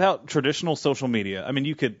 without traditional social media. I mean,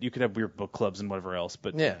 you could have weird book clubs and whatever else,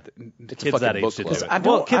 but the kids that age didn't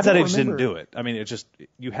do it. Kids that age didn't do it. I mean, it just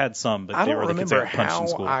you had some, but they were the kids that got punched in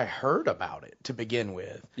school. I heard about it to begin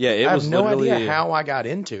with. Yeah, I have no idea how I got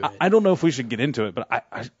into it. I don't know if we should get into it, but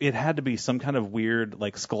it had to be some kind of weird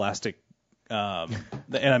like scholastic. And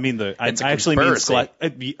I mean I actually mean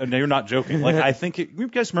scholastic. No, you're not joking. Like I think you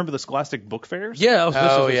guys remember the Scholastic book fairs? Yeah.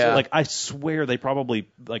 Like I swear they probably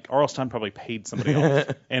R.L. Stein probably paid somebody else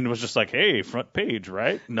and was just like, hey, front page,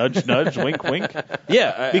 right? Nudge, nudge, wink, wink.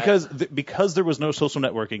 Yeah. Because there was no social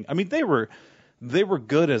networking. I mean they were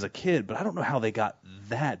good as a kid, but I don't know how they got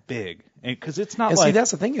that big. Because it's not see,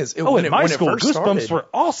 that's the thing is, in my school, Goosebumps were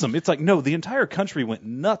awesome. It's like, no, the entire country went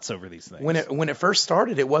nuts over these things. When it first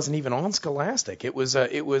started, it wasn't even on Scholastic. It was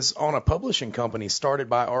on a publishing company started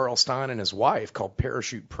by R.L. Stein and his wife called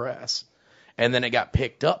Parachute Press. And then it got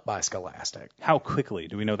picked up by Scholastic. How quickly?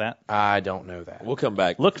 Do we know that? I don't know that. We'll come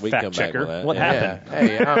back. Look, fact checker. What happened?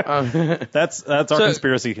 Yeah. Hey, that's our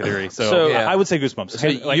conspiracy theory. So I would say Goosebumps.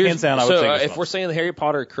 Hands down, I would say Goosebumps. If we're saying the Harry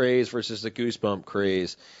Potter craze versus the Goosebump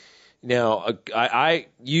craze, now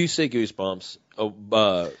you say Goosebumps.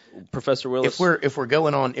 Professor Willis. If we're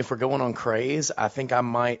going on craze, I think I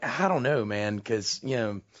might. I don't know, man, because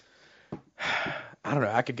I don't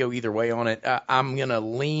know. I could go either way on it. I'm gonna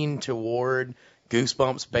lean toward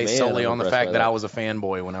Goosebumps based solely on the fact that I was a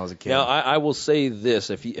fanboy when I was a kid. Now, I will say this: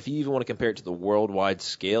 if you even want to compare it to the worldwide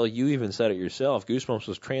scale, you even said it yourself. Goosebumps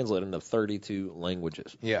was translated into 32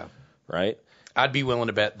 languages. Yeah. Right. I'd be willing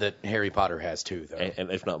to bet that Harry Potter has too, though, and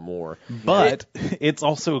if not more. But it's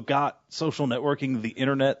also got social networking, the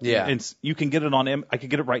internet. Yeah, and you can get it on. I could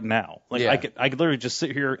get it right now. Like I could literally just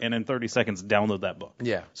sit here and in 30 seconds download that book.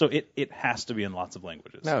 Yeah. So it has to be in lots of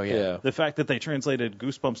languages. Oh yeah. The fact that they translated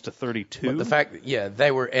Goosebumps to 32. But the fact that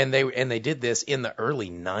they were and they did this in the early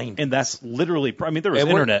 90s. And that's literally. I mean, there was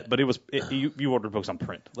internet, but you ordered books on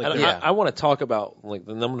print. I want to talk about I'm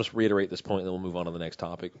going to reiterate this point, and then we'll move on to the next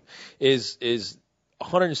topic. Is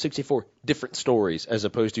 164 different stories as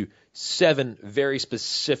opposed to 7 very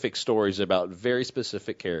specific stories about very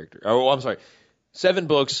specific character. Oh, I'm sorry, 7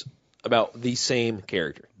 books about the same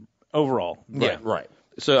character. Overall. Right.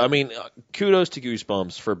 So, I mean, kudos to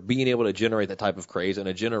Goosebumps for being able to generate that type of craze in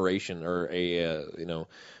a generation or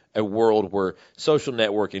a world where social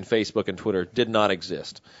networking, Facebook and Twitter did not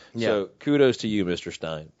exist. Yeah. So kudos to you, Mr.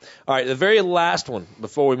 Stein. All right, the very last one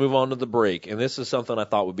before we move on to the break, and this is something I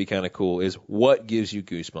thought would be kind of cool, is what gives you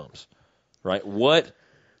goosebumps, right? What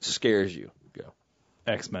scares you? Go.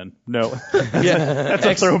 X-Men. No. That's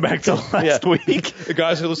a throwback to last week. The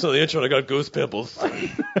guys who listen to the intro, I got goose pimples.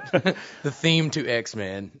 The theme to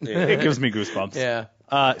X-Men. It gives me goosebumps. Yeah.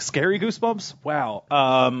 Scary goosebumps? Wow.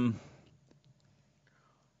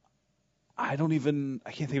 I can't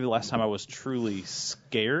think of the last time I was truly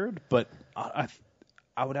scared, but I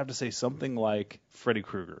would have to say something like Freddy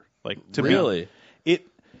Krueger. Like, to really?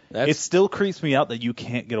 It still creeps me out that you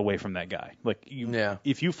can't get away from that guy. Like,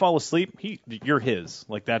 if you fall asleep, you're his.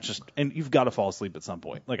 Like, that's just, and you've got to fall asleep at some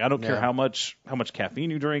point. Like, I don't care how much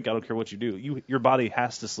caffeine you drink. I don't care what you do. Your body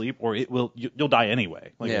has to sleep, or you'll die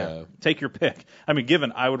anyway. Like, take your pick. I mean,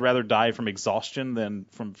 I would rather die from exhaustion than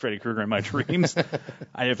from Freddy Krueger in my dreams,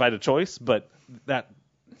 if I had a choice. But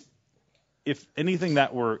if anything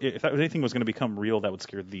was going to become real, that would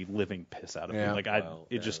scare the living piss out of me. Like,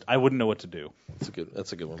 I wouldn't know what to do.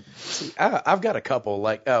 That's a good one. See, I've got a couple.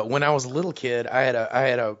 Like, when I was a little kid, I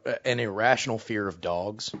had an irrational fear of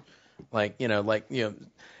dogs. I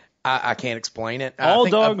can't explain it. All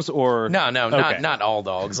dogs or no, okay. not all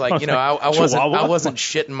dogs. Like, I wasn't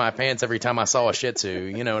shitting my pants every time I saw a Shih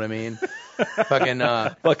Tzu. You know what I mean?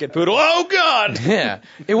 Fucking poodle. Oh God. Yeah,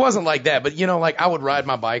 it wasn't like that. But I would ride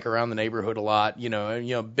my bike around the neighborhood a lot.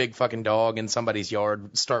 Big fucking dog in somebody's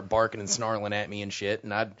yard start barking and snarling at me and shit,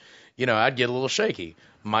 and I'd get a little shaky.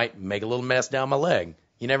 Might make a little mess down my leg.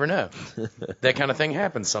 You never know. That kind of thing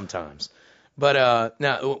happens sometimes. But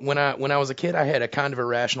now, when I was a kid, I had a kind of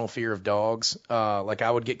irrational fear of dogs. Like, I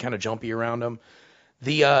would get kind of jumpy around them.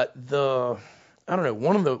 I don't know,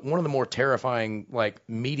 one of the more terrifying, like,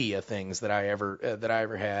 media things that I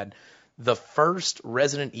ever had, the first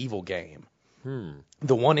Resident Evil game,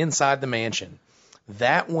 the one inside the mansion.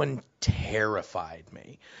 That one terrified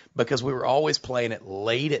me because we were always playing it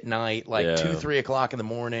late at night, like 2-3 o'clock in the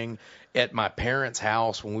morning, at my parents'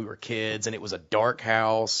 house when we were kids, and it was a dark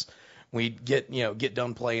house. We'd get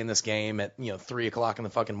done playing this game at 3 o'clock in the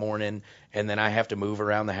fucking morning, and then I have to move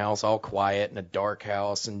around the house all quiet in a dark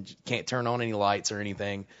house and can't turn on any lights or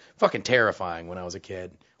anything. Fucking terrifying when I was a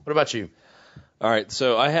kid. What about you? All right,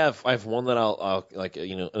 so I have one that I'll like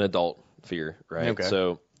an adult fear, right? Okay.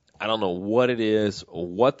 So I don't know what it is,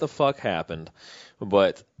 what the fuck happened,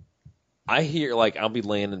 but I hear, like, I'll be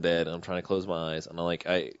laying in bed and I'm trying to close my eyes, and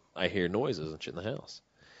I hear noises and shit in the house.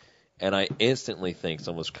 And I instantly think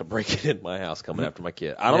someone's breaking in my house, coming after my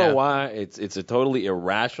kid. I don't know why. It's a totally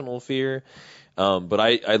irrational fear. But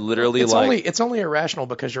I literally it's only irrational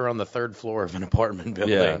because you're on the 3rd floor of an apartment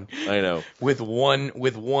building. Yeah, I know. With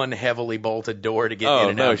one heavily bolted door to get in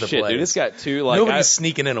and out of the place. Dude, it's got 2 nobody's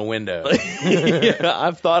sneaking in a window. Yeah,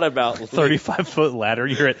 I've thought about 35-foot ladder.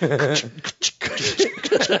 You're at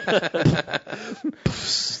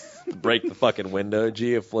break the fucking window.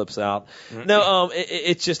 Gia flips out. No,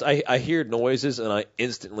 it's just I hear noises and I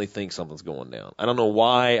instantly think something's going down. I don't know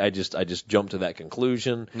why. I just jump to that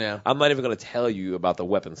conclusion. Yeah. I'm not even going to tell you about the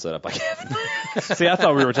weapon setup I have. See, I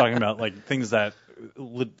thought we were talking about like things that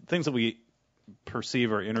we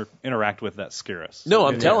perceive or interact with that scare us. No,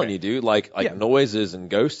 I'm telling you, dude. Like noises and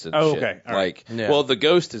ghosts and shit. Okay. All right. Well, the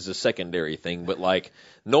ghost is a secondary thing, but like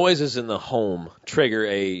noises in the home trigger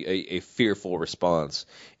a fearful response,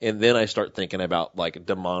 and then I start thinking about like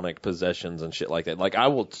demonic possessions and shit like that. Like, I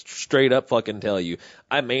will straight up fucking tell you,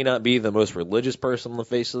 I may not be the most religious person on the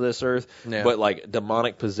face of this earth, but like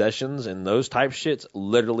demonic possessions and those type shits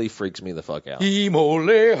literally freaks me the fuck out.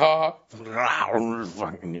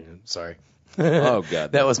 Sorry. Oh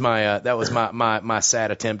God, that was my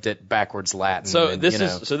sad attempt at backwards Latin. So this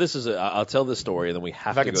is I'll tell this story and then we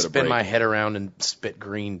have to go to break. If I could spin my head around and spit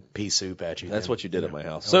green pea soup at you. That's what you did at my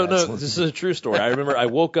house. So no, this is a true story. I remember I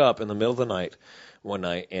woke up in the middle of the night one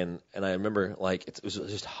night and I remember like it was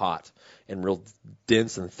just hot and real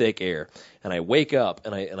dense and thick air, and I wake up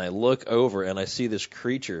and I look over and I see this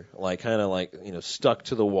creature like kind of like stuck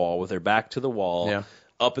to the wall with their back to the wall. Yeah.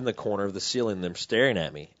 Up in the corner of the ceiling, them staring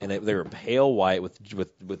at me, and they were pale white with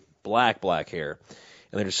black hair,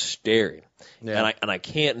 and they're just staring. Yeah. And I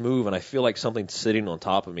can't move, and I feel like something's sitting on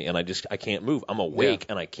top of me, and I can't move. I'm awake,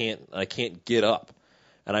 and I can't get up.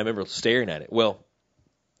 And I remember staring at it. Well,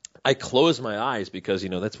 I close my eyes because,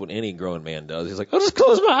 that's what any grown man does. He's like, I'll just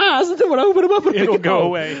close my eyes, and then when I open them up, it'll go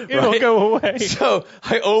away. It'll go away. So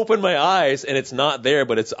I open my eyes, and it's not there,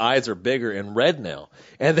 but its eyes are bigger and red now.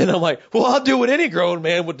 And then I'm like, well, I'll do what any grown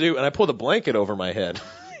man would do, and I pull the blanket over my head.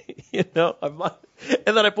 And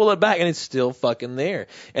then I pull it back, and it's still fucking there.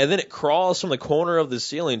 And then it crawls from the corner of the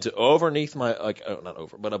ceiling to underneath my, not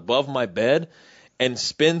over, but above my bed, and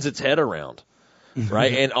spins its head around.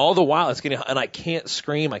 Right, and all the while and I can't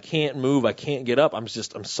scream, I can't move, I can't get up. I'm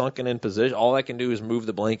sunken in position. All I can do is move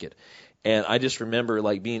the blanket, and I just remember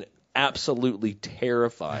being absolutely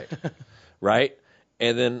terrified, right?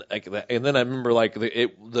 And then I remember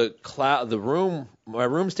my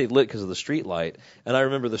room stayed lit because of the street light, and I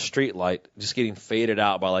remember the street light just getting faded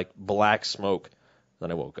out by black smoke.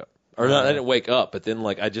 Then I woke up. I didn't wake up, but then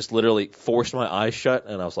I just literally forced my eyes shut,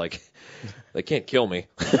 and I was like, they can't kill me,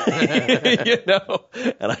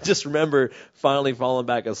 And I just remember finally falling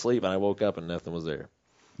back asleep, and I woke up and nothing was there.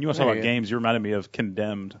 You want to talk about games? You reminded me of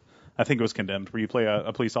Condemned. I think it was Condemned, where you play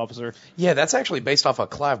a police officer. Yeah, that's actually based off a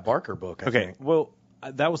Clive Barker book. I think. Well,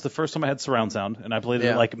 that was the first time I had surround sound, and I played it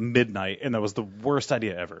at midnight, and that was the worst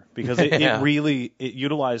idea ever because it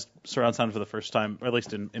utilized surround sound for the first time, or at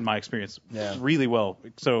least in my experience, really well.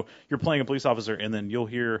 So you're playing a police officer, and then you'll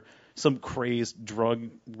hear some crazed,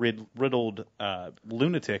 drug-riddled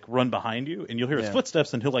lunatic run behind you, and you'll hear his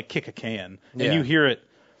footsteps, and he'll kick a can, and you hear it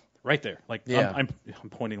right there. I'm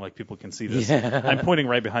pointing like people can see this. Yeah. I'm pointing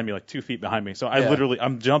right behind me, 2 feet behind me. So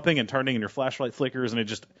I'm jumping and turning, and your flashlight flickers, and it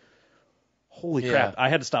just. Holy crap. I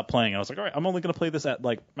had to stop playing. I was like, all right, I'm only going to play this at 2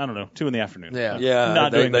 in the afternoon.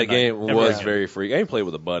 That game was very freaky. I even played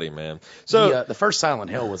with a buddy, man. So the first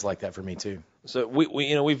Silent Hill was like that for me too. So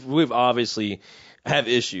we've obviously have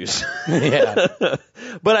issues. Yeah.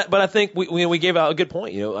 But I think we gave out a good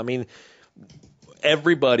point, I mean,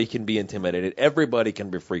 everybody can be intimidated. Everybody can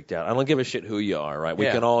be freaked out. I don't give a shit who you are, right? We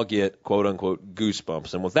can all get quote unquote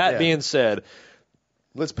goosebumps. And with that being said,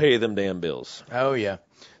 let's pay them damn bills. Oh yeah.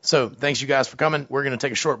 So thanks you guys for coming. We're going to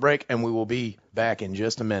take a short break, and we will be back in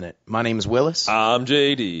just a minute. My name is Willis. I'm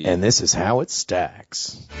JD. And this is How It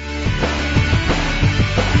Stacks.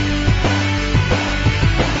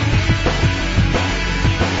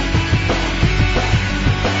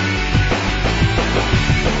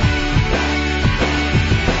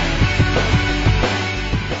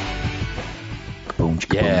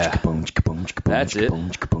 Yeah. That's it.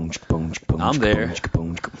 I'm there.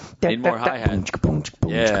 Need more hi-hat.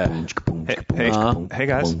 Yeah. Hey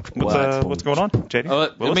guys. What's going on?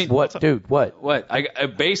 JD? What?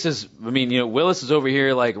 Bass is, Willis is over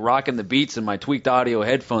here rocking the beats in my tweaked audio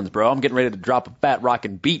headphones, bro. I'm getting ready to drop a fat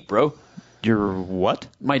rocking beat, bro. Your what?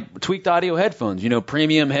 My tweaked audio headphones.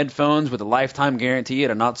 Premium headphones with a lifetime guarantee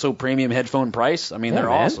at a not so premium headphone price. They're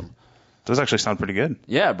awesome. Those actually sound pretty good.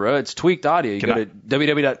 Yeah, bro. It's tweaked audio. You go to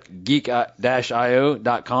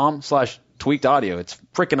www.geek-io.com/tweaked audio. It's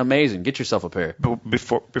freaking amazing. Get yourself a pair. But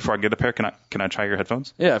before I get a pair, can I try your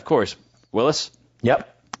headphones? Yeah, of course. Willis?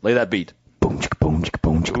 Yep. Lay that beat. I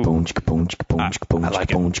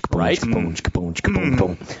like it. Right?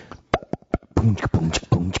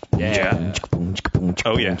 Yeah.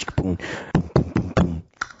 Oh, yeah.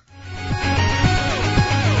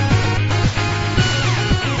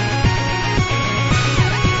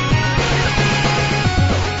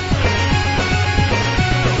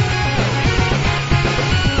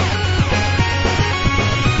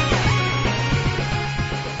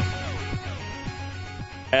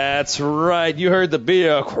 That's right. You heard the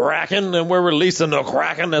beer cracking, and we're releasing the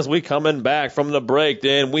cracking as we coming back from the break.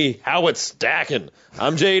 Then how it's stacking.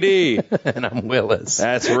 I'm JD. And I'm Willis.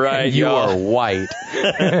 That's right. You are white.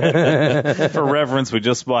 For reverence, we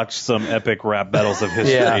just watched some epic rap battles of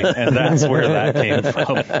history, and that's where that came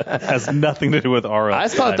from. It has nothing to do with RL. I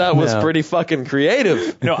thought that was pretty fucking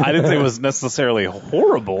creative. No, I didn't say it was necessarily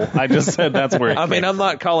horrible. I just said that's where it came I'm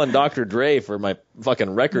not calling Dr. Dre for my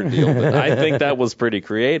fucking record deal, but I think that was pretty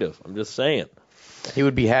creative. I'm just saying. He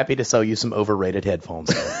would be happy to sell you some overrated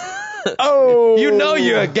headphones. Oh,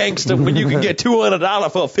 you're a gangster when you can get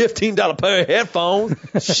 $200 for a $15 pair of headphones.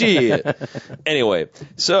 Shit. Anyway,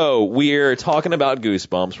 so we're talking about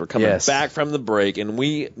Goosebumps. We're coming back from the break, and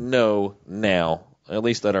we know now, at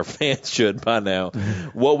least that our fans should by now,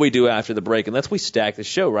 what we do after the break, and that's we stack the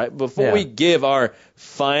show, right? Before we give our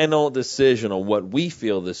final decision on what we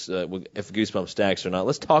feel this if Goosebumps stacks or not,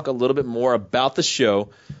 let's talk a little bit more about the show,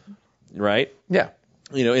 right? Yeah.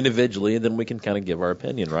 Individually, and then we can kind of give our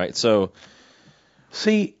opinion, right? So,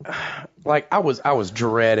 see, I was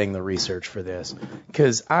dreading the research for this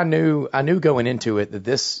because I knew going into it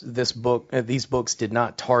that these books did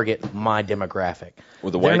not target my demographic.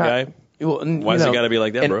 With the white guy? Well, Why has it got to be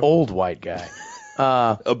like that, an bro? old white guy.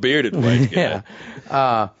 A bearded white guy.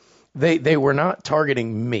 Yeah. They were not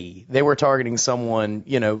targeting me. They were targeting someone,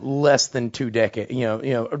 less than 2 decades,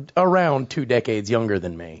 around 2 decades younger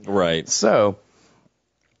than me. Right. So,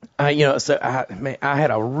 I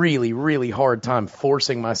had a really, really hard time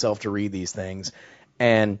forcing myself to read these things.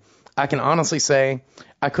 And I can honestly say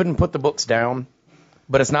I couldn't put the books down,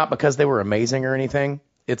 but it's not because they were amazing or anything.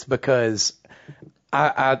 It's because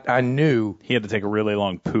I knew he had to take a really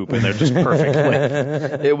long poop, and they're just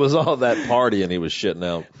perfectly. It was all that party, and he was shitting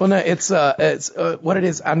out. Well, no, it's what it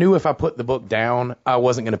is. I knew if I put the book down, I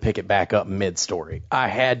wasn't going to pick it back up mid-story. I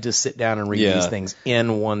had to sit down and read these things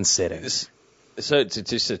in one sitting. So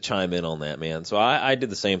just to chime in on that, man. So I did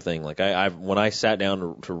the same thing. Like I when I sat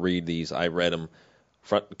down to read these, I read them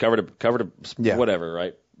front cover to whatever,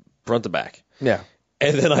 right, front to back. Yeah.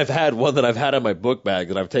 And then I've had one that I've had in my book bag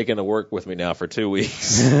that I've taken to work with me now for 2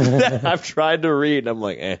 weeks. That I've tried to read, and I'm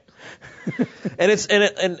like, eh.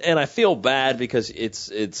 And I feel bad because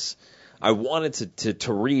it's I wanted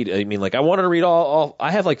to read. I mean, like I wanted to read all. I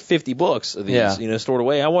have like 50 books of these, stored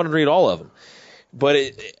away. I wanted to read all of them, but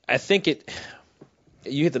I think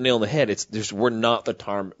you hit the nail on the head. We're not the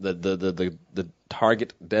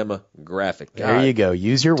target demographic. There you go.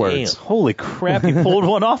 Use your words. Holy crap! You pulled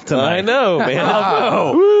one off tonight. I know, man.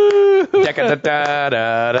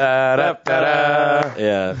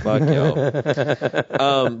 Yeah, fuck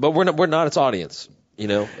y'all. But we're not its audience,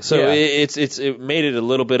 So it made it a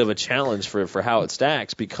little bit of a challenge for how it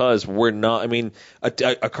stacks because we're not. I mean,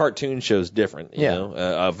 a cartoon show's different,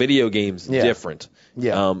 a video game's different.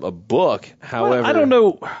 Yeah. A book, however, I don't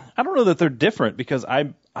know that they're different because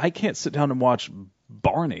I can't sit down and watch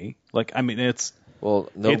Barney. Like, I mean,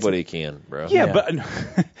 nobody can, bro. Yeah, but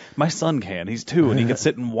my son can. He's 2, and he can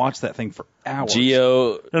sit and watch that thing for hours.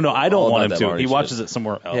 No, I don't want him to. Barney He watches it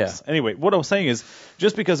somewhere else. Yeah. Anyway, what I was saying is,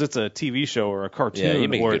 just because it's a TV show or a cartoon, yeah, you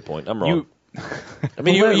make a good point. I'm wrong. I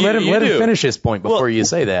mean, let him finish his point before you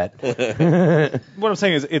say that. What I'm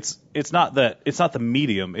saying is, it's not the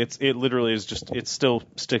medium. It literally is just it's still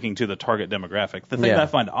sticking to the target demographic. The thing that I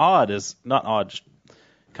find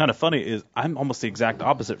kind of funny is I'm almost the exact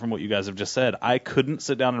opposite from what you guys have just said. I couldn't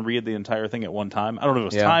sit down and read the entire thing at one time. I don't know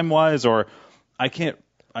if it was time wise or I can't.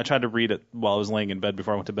 I tried to read it while I was laying in bed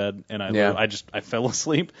before I went to bed, and I fell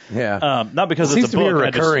asleep. Yeah. Not because it it's seems a book. To be a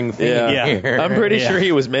recurring theme here. I'm pretty sure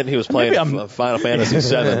he was playing Final Fantasy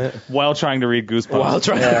VII while trying to read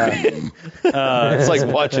Goosebumps. It's like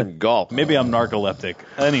watching golf. Maybe I'm narcoleptic.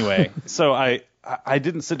 Anyway, so I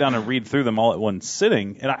didn't sit down and read through them all at one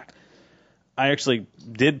sitting, and I actually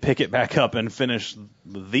did pick it back up and finish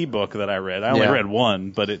the book that I read. I only read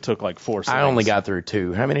one, but it took like 4 sittings. I only got through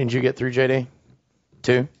 2. How many did you get through, JD?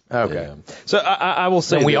 2? Okay. Yeah. So I will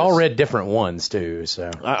say we all read different ones too. So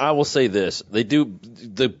I will say this: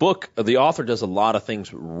 the author does a lot of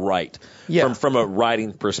things right from a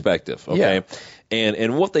writing perspective. Okay,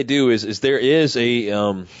 and what they do is there is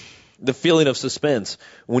the feeling of suspense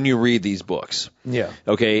when you read these books. Yeah.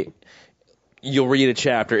 Okay. You'll read a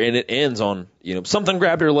chapter and it ends on something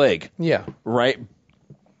grabbed your leg. Yeah. Right.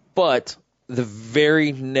 But the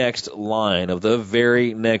very next line of the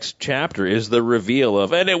very next chapter is the reveal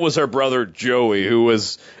of, and it was her brother Joey who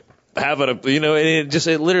was having and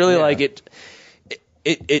it literally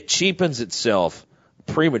it cheapens itself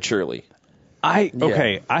prematurely. I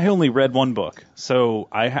only read one book, so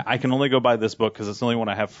I can only go by this book because it's the only one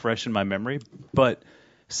I have fresh in my memory. But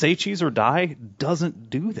Say Cheese or Die doesn't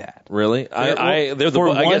do that. Really?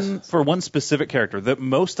 For one specific character.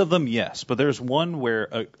 Most of them, yes. But there's one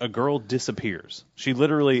where a girl disappears. She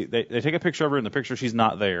literally, they take a picture of her, in the picture she's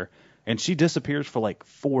not there. And she disappears for like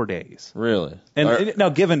 4 days. Really? And now,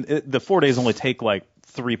 given the 4 days only take like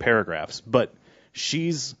 3 paragraphs, but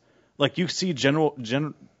she's, like, you see it's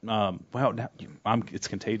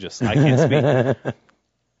contagious. I can't speak.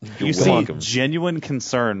 You see genuine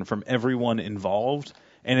concern from everyone involved.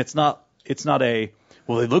 And it's not they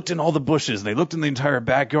looked in all the bushes, they looked in the entire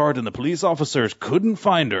backyard, and the police officers couldn't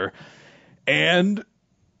find her, and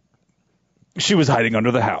she was hiding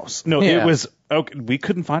under the house. No, it was we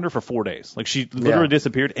couldn't find her for 4 days. Like, she literally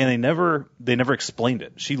disappeared, and they never explained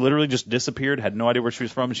it. She literally just disappeared, had no idea where she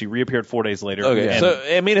was from, and she reappeared 4 days later. Okay, so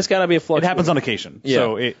I mean, it's got to be a flux. It happens on occasion. Yeah.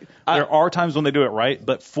 So there are times when they do it right,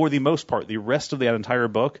 but for the most part, the rest of the entire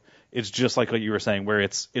book, it's just like what you were saying, where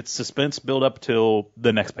it's suspense build up till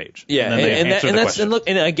the next page. Yeah,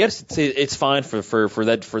 and I guess it's fine for the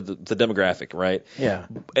demographic, right? Yeah.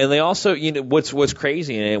 And they also, what's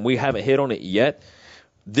crazy, and we haven't hit on it yet.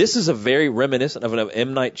 this is a very reminiscent of an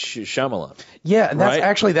M. Night Shyamalan. Yeah, and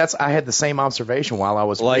that's right? I had the same observation while I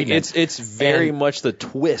was reading it. It's very much the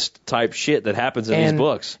twist type shit that happens in these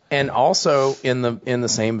books. And also in the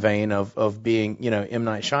same vein of being, M.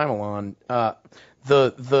 Night Shyamalan,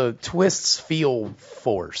 the twists feel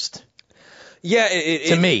forced. Yeah,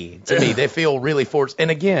 to me, they feel really forced.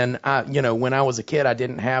 And again, when I was a kid, I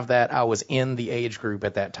didn't have that. I was in the age group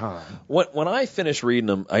at that time. When I finished reading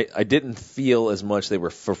them, I didn't feel as much they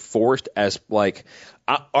were forced as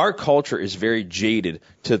our culture is very jaded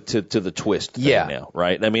to the twist thing now,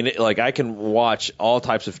 right? I mean, I can watch all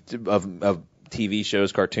types of TV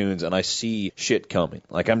shows, cartoons, and I see shit coming.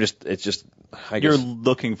 You're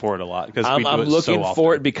looking for it a lot because I'm looking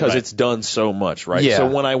for it because it's done so much, right? Yeah. So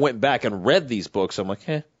when I went back and read these books, I'm like,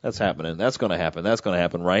 that's happening. That's going to happen. That's going to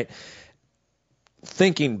happen, right?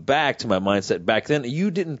 Thinking back to my mindset back then,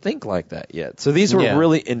 you didn't think like that yet. So these were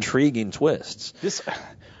really intriguing twists.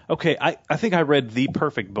 I think I read the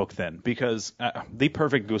perfect book then because the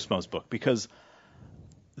perfect Goosebumps book because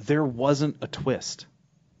there wasn't a twist.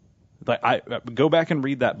 I go back and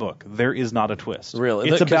read that book. There is not a twist. Really,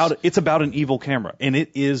 it's about an evil camera, and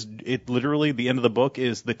it literally the end of the book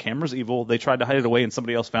is the camera's evil. They tried to hide it away, and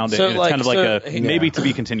somebody else found it. So and it's kind of a maybe to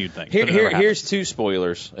be continued thing. Here's 2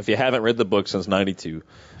 spoilers if you haven't read the book since '92.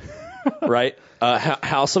 Right,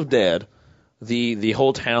 House of Dead. The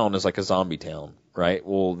whole town is like a zombie town. Right.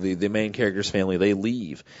 Well, the main character's family, they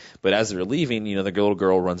leave. But as they're leaving, the little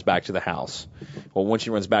girl runs back to the house. Well, when she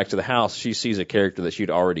runs back to the house, she sees a character that she'd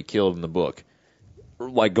already killed in the book,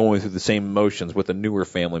 going through the same motions with a newer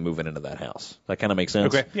family moving into that house. That kind of makes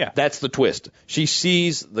sense? Okay, yeah. That's the twist. She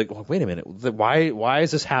sees, wait a minute, why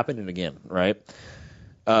is this happening again? Right?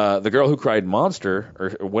 The Girl Who Cried Monster,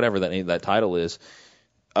 or whatever that title is,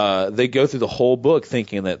 they go through the whole book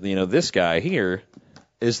thinking that, this guy here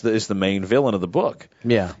is the main villain of the book.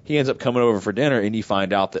 Yeah. He ends up coming over for dinner, and you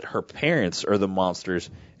find out that her parents are the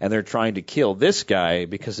monsters, and they're trying to kill this guy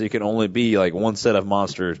because there can only be one set of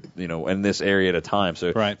monsters, in this area at a time.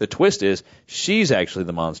 So the twist is she's actually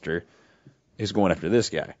the monster who's going after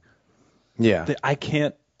this guy. Yeah. I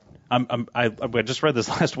can't. I just read this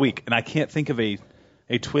last week, and I can't think of a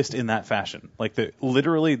twist in that fashion.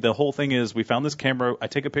 Literally the whole thing is we found this camera, I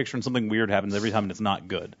take a picture and something weird happens every time and it's not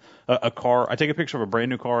good. A car, I take a picture of a brand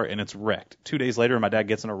new car and it's wrecked. 2 days later my dad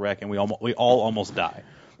gets in a wreck and we all almost die.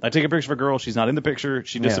 I take a picture of a girl, she's not in the picture,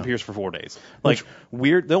 she disappears for 4 days.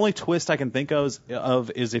 Weird. The only twist I can think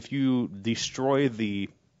of is if you destroy the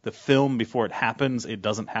film before it happens, it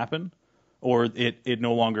doesn't happen. Or it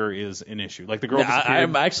no longer is an issue. The girl disappeared.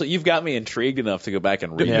 I'm actually, you've got me intrigued enough to go back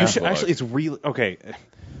and read it. You should actually. It's really okay.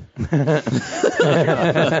 Go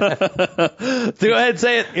ahead,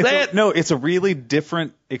 say it. No, it's a really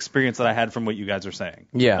different experience that I had from what you guys are saying.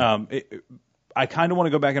 Yeah. I kind of want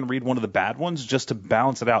to go back and read one of the bad ones just to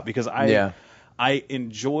balance it out because I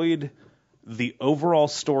enjoyed the overall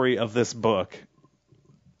story of this book,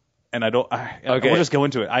 and I will just go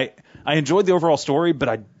into it. I enjoyed the overall story, but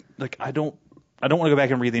I don't want to go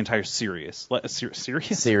back and read the entire series.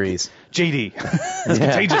 Series. JD. It's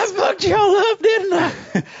contagious. I fucked y'all up, didn't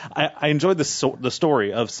I? I enjoyed the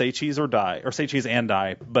story of Say Cheese or Die, or Say Cheese and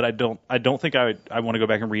Die, but I don't think I want to go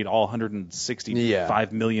back and read all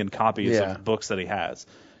 165 million copies of books that he has.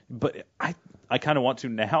 But I kind of want to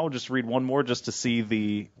now just read one more just to see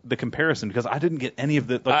the comparison because I didn't get any of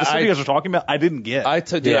the stuff you guys are talking about. I didn't get.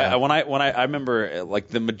 When I remember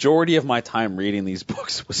the majority of my time reading these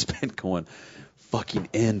books was spent going, fucking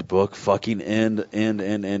end book, fucking end.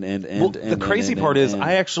 Well, the crazy part is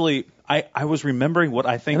I was remembering what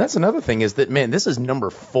I think. And that's another thing is that, man, this is number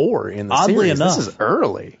 4 in the oddly series. Enough, this is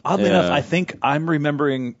early. Oddly enough, I think I'm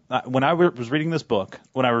remembering when I was reading this book,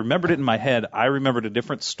 when I remembered it in my head, I remembered a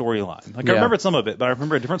different storyline. I remembered some of it, but I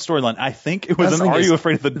remember a different storyline. I think it was Are You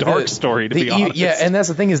Afraid of the Dark story, to be honest. Yeah, and that's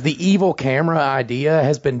the thing is the evil camera idea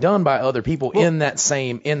has been done by other people in that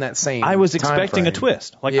same I was expecting a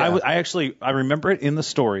twist. I remember it in the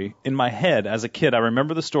story in my head as a kid. I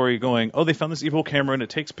remember the story going, oh, they found this evil camera and it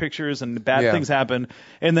takes pictures and bad things happen,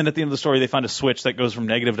 and then at the end of the story they find a switch that goes from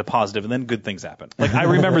negative to positive, and then good things happen. I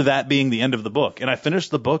remember that being the end of the book, and I finished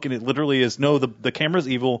the book, and it literally is the camera's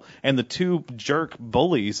evil, and the 2 jerk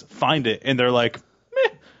bullies find it, and they're like, meh,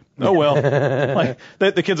 oh well.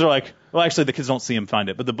 The kids are like, well, actually the kids don't see him find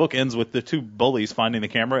it, but the book ends with the 2 bullies finding the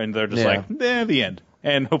camera, and they're just the end,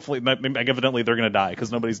 and hopefully, evidently they're gonna die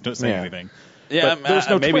because nobody's saying anything. Yeah, but there's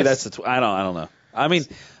no maybe twist. that's I don't know. I mean,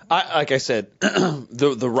 like I said,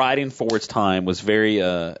 the writing for its time was very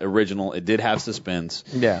original. It did have suspense.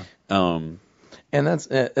 Yeah. And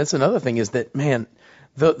that's another thing is that, man,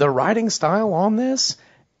 the writing style on this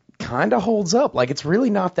kind of holds up. Like, it's really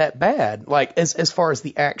not that bad. Like, as far as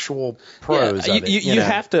the actual prose of it. You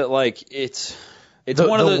have to, like, it's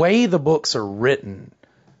the way the books are written.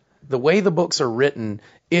 The way the books are written,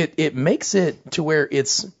 it makes it to where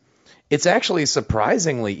it's actually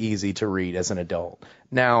surprisingly easy to read as an adult.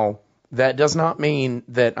 Now, that does not mean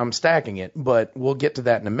that I'm stacking it, but we'll get to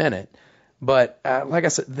that in a minute. But like I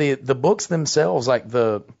said, the books themselves, like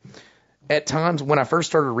at times when I first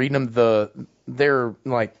started reading them, they're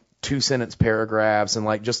like 2-sentence paragraphs and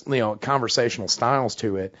like just conversational styles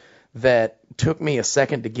to it that took me a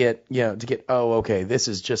second to get oh, okay, this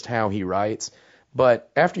is just how he writes.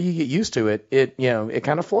 But after you get used to it, it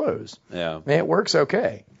kind of flows. Yeah, and it works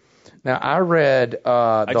okay. Now, I read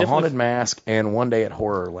The Haunted Mask and One Day at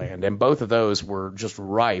Horrorland, and both of those were just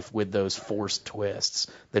rife with those forced twists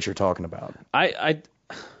that you're talking about.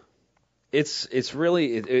 It's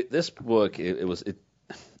really this book. It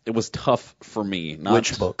was tough for me.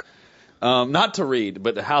 Which book? Not to read,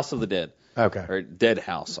 but The House of the Dead. Okay. Or Dead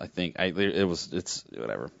House, I think. It's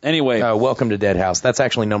whatever. Anyway. Welcome to Dead House. That's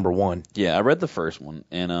actually number 1. Yeah, I read the first one,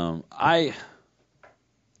 and I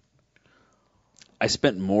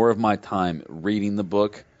spent more of my time reading the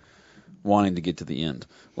book, wanting to get to the end.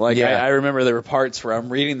 Like, I remember there were parts where I'm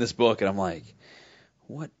reading this book, and I'm like,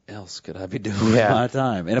 what else could I be doing with my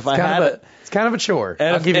time? And if it's kind of a chore.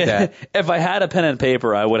 I'll give you that. If I had a pen and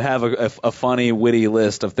paper, I would have a funny, witty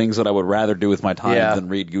list of things that I would rather do with my time than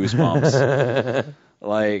read Goosebumps.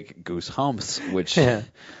 Like Goosebumps, which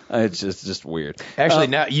it's just weird. Actually,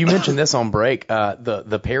 now you mentioned this on break,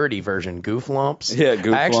 the parody version, Gooflumps. Yeah,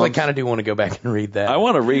 Gooflumps. I actually kind of do want to go back and read that. I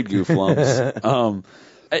want to read Gooflumps.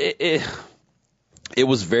 It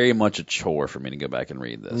was very much a chore for me to go back and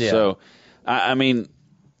read this. Yeah. So, I mean,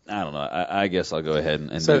 I don't know. I guess I'll go ahead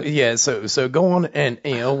and so so go on and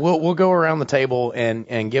we'll go around the table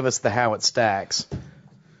and give us the how it stacks.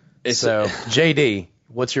 So JD,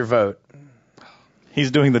 what's your vote?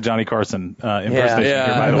 He's doing the Johnny Carson impersonation here,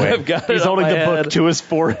 by the way. He's holding the book to his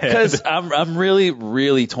forehead. Because I'm really,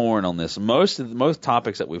 really torn on this. Most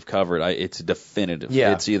topics that we've covered, it's definitive.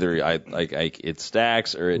 Yeah. It's either it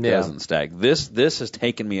stacks or it doesn't stack. This has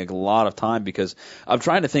taken me a lot of time because I'm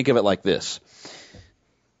trying to think of it like this.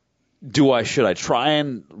 Should I try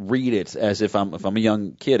and read it as if I'm a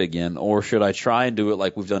young kid again, or should I try and do it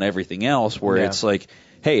like we've done everything else, where it's like,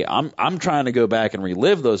 hey, I'm trying to go back and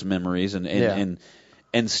relive those memories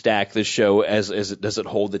and stack the show as it does it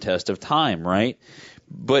hold the test of time, right?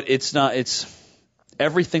 But it's not. It's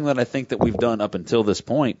everything that I think that we've done up until this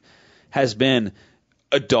point has been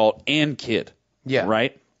adult and kid. Yeah.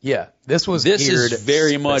 Right. Yeah. This is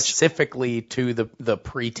very much specifically to the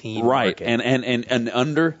preteen right, market. And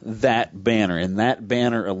under that banner, and that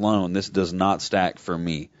banner alone, this does not stack for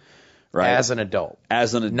me. Right. As an adult.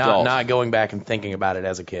 Not going back and thinking about it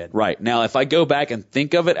as a kid. Right. Now, if I go back and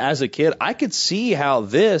think of it as a kid, I could see how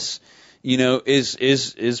this,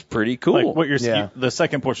 is pretty cool. Like what the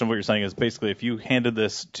second portion of what you're saying is basically if you handed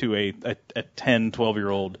this to a 10,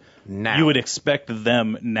 12-year-old, you would expect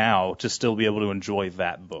them now to still be able to enjoy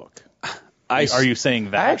that book. Are you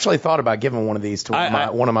saying that? I actually thought about giving one of these to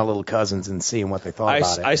one of my little cousins and seeing what they thought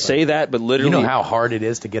about it. I say that, but literally... You know how hard it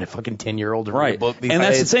is to get a fucking 10-year-old to read a book these days? And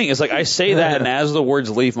that's the thing. It's like I say that, and as the words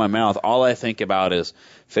leave my mouth, all I think about is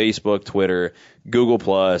Facebook, Twitter, Google+,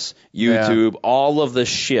 YouTube, all of the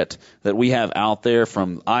shit that we have out there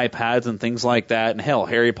from iPads and things like that. And hell,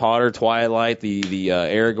 Harry Potter, Twilight, the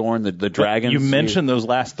Aragorn, the dragons. You mentioned those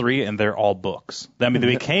last 3, and they're all books. I mean, they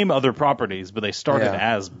became other properties, but they started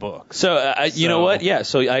as books. So, you know what? Yeah,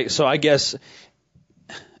 so I guess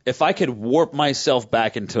if I could warp myself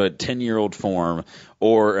back into a 10-year-old form,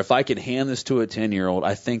 or if I could hand this to a 10-year-old,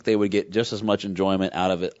 I think they would get just as much enjoyment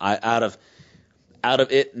out of it. Out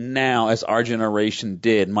of it now as our generation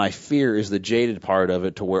did. My fear is the jaded part of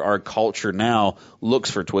it, to where our culture now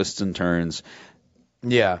looks for twists and turns.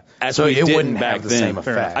 Yeah. So it wouldn't have the same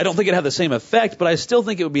effect. I don't think it'd have the same effect, but I still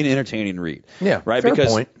think it would be an entertaining read. Yeah. Right? Fair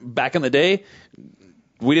because point. back in the day,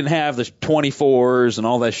 we didn't have the 24s and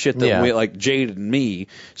all that shit that we like jaded me.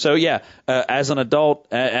 So as an adult,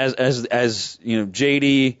 as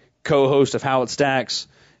JD, co-host of How It Stacks,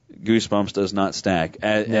 Goosebumps does not stack.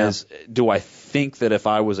 Do I think that if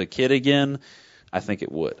I was a kid again, I think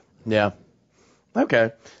it would. Yeah.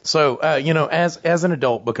 Okay. So, as an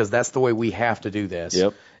adult, because that's the way we have to do this.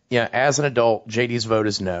 Yep. Yeah. As an adult, JD's vote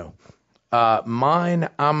is no. Mine,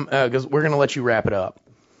 because we're going to let you wrap it up.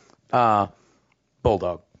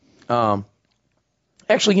 Bulldog.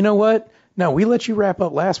 Actually, you know what? No, we let you wrap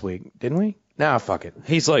up last week, didn't we? Nah, fuck it.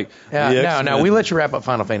 He's like, no, we let you wrap up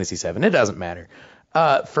Final Fantasy VII. It doesn't matter.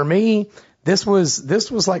 For me, this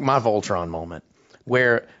was like my Voltron moment,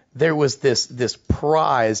 where there was this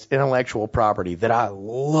prized intellectual property that I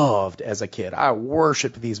loved as a kid. I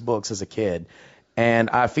worshipped these books as a kid, and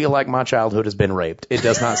I feel like my childhood has been raped. It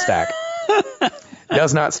does not stack.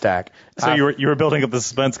 Does not stack. So you were building up the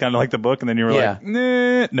suspense, kind of like the book, and then you were like,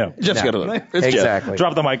 nah, no. Jeff's got to look. Exactly.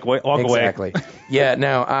 Drop the mic, walk away. Exactly. Yeah.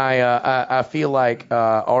 No, I feel like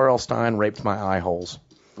R.L. Stein raped my eye holes.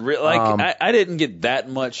 I didn't get that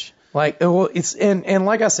much. Like, well, it's and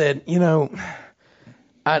like I said,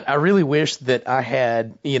 I really wish that I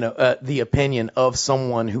had, the opinion of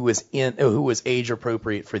someone who was age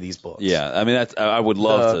appropriate for these books. Yeah, I mean, I would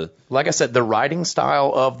love to. Like I said, the writing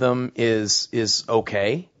style of them is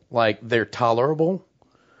okay. Like, they're tolerable,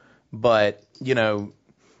 but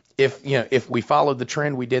if we followed the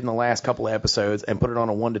trend we did in the last couple of episodes and put it on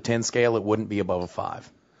a 1 to 10 scale, it wouldn't be above a 5.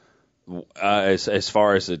 As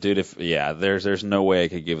far as there's no way I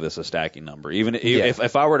could give this a stacking number. Even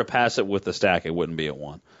if I were to pass it with the stack, it wouldn't be a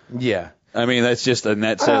 1. Yeah. I mean, that's just, and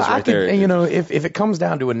that says there. If it comes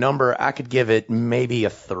down to a number, I could give it maybe a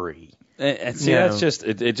 3. And see, that's just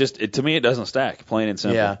it to me. It doesn't stack, plain and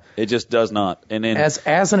simple. Yeah. It just does not. And then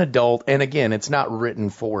as an adult, and again, it's not written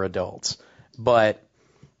for adults, but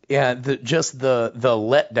yeah, the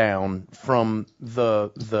letdown from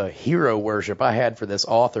the hero worship I had for this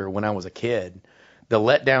author when I was a kid, the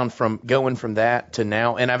letdown from going from that to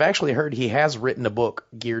now, and I've actually heard he has written a book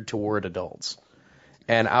geared toward adults,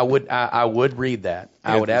 and I would read that.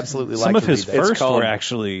 I would absolutely like to read that. Some of his first were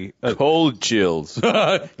actually Cold Chills.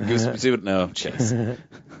 No, chess.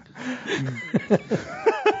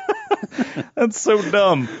 That's so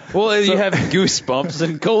dumb. Well, you have Goosebumps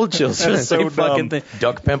and Cold Chills. That's so fucking dumb. thing.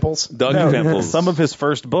 Duck Pimples. Pimples. Some of his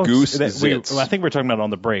first books. Goose I think we're talking about on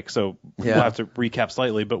the break, so we'll have to recap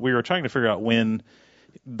slightly. But we were trying to figure out when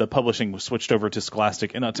the publishing was switched over to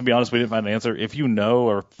Scholastic. And to be honest, we didn't find an answer. If you know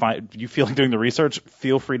or you feel like doing the research,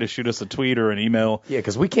 feel free to shoot us a tweet or an email. Yeah,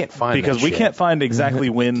 because we can't find Because we can't find exactly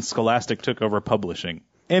when Scholastic took over publishing.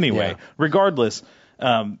 Anyway, regardless,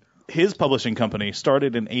 his publishing company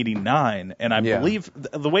started in '89, and I believe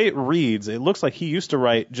the way it reads, it looks like he used to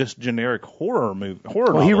write just generic horror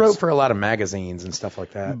novels. He wrote for a lot of magazines and stuff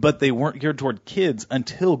like that. But they weren't geared toward kids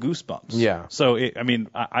until Goosebumps. Yeah. So,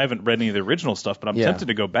 I haven't read any of the original stuff, but I'm tempted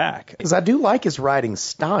to go back. Because I do like his writing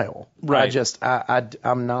style. Right.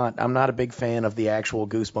 I'm not a big fan of the actual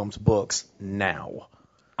Goosebumps books now.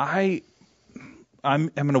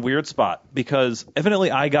 I'm in a weird spot because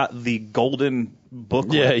evidently I got the golden book.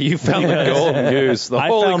 Yeah, you found the golden goose, the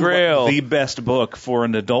holy grail. The best book for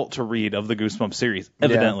an adult to read of the Goosebumps series,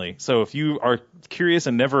 evidently. Yeah. So if you are curious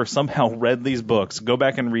and never somehow read these books, go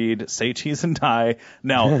back and read Say Cheese and Die.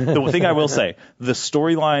 Now, the thing I will say, the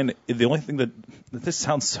storyline, the only thing that this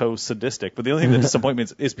sounds so sadistic, but the only thing that disappoints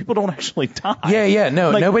me is people don't actually die. Yeah,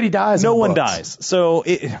 no, nobody dies. No one dies. So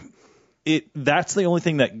that's the only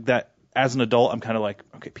thing that as an adult, I'm kind of like,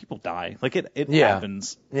 okay, people die. Like, it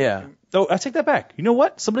happens. Yeah. Oh, I take that back. You know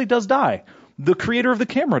what? Somebody does die. The creator of the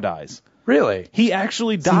camera dies. Really? He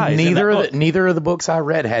actually dies. Neither of the books I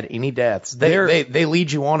read had any deaths. They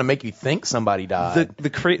lead you on to make you think somebody died.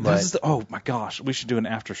 Oh my gosh, we should do an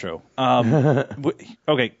after show.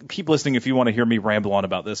 Okay, keep listening if you want to hear me ramble on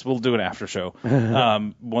about this. We'll do an after show.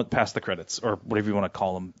 Past the credits or whatever you want to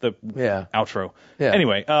call them. The outro. Yeah.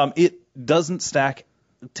 Anyway, it doesn't stack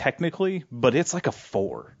technically, but it's like a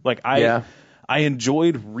 4. Like I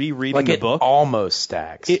enjoyed rereading the book. Almost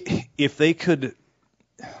stacks. If they could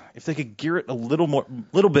gear it a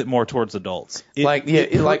little bit more towards adults,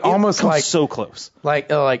 so close.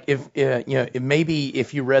 Like if maybe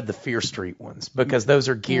if you read the Fear Street ones, because those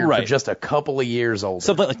are geared for just a couple of years old.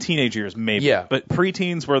 Something like teenage years, maybe. Yeah. But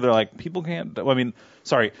preteens where they're like, people can't.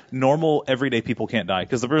 Normal everyday people can't die,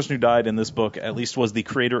 because the person who died in this book at least was the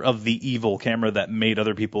creator of the evil camera that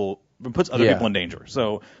puts other people in danger.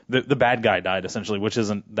 So the bad guy died essentially, which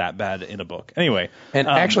isn't that bad in a book. Anyway, and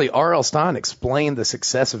actually R.L. Stein explained the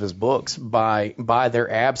success of his books by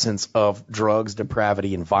their absence of drugs,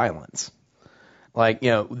 depravity, and violence.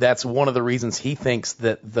 That's one of the reasons he thinks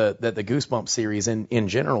that the Goosebumps series in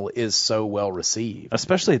general is so well received.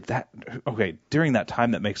 Especially during that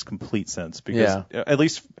time, that makes complete sense, because at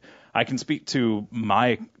least I can speak to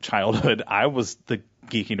my childhood. I was the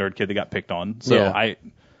geeky nerd kid that got picked on. So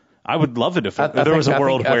I would love it if there was a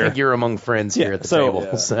world where I think you're among friends here at the table.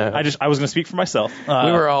 Yeah. So. I was going to speak for myself.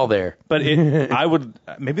 We were all there, but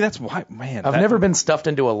maybe that's why. Man, I've never been stuffed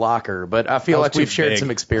into a locker, but I feel like we've shared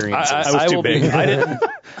some experiences. I was too big.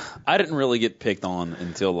 I didn't really get picked on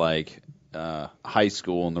until high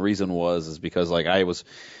school, and the reason was because I was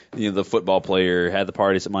the football player, had the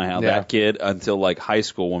parties at my house. Yeah. That kid until like high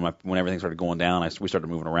school when everything started going down, we started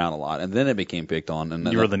moving around a lot, and then it became picked on.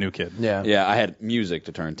 And you were the new kid. Yeah. Yeah, I had music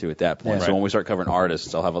to turn to at that point. Yeah. So when we start covering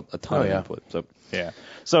artists, I'll have a ton of input. So. Yeah.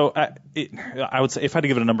 So I would say if I had to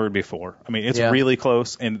give it a number, it'd be 4. I mean, it's really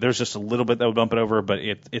close, and there's just a little bit that would bump it over, but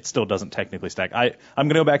it still doesn't technically stack. I'm going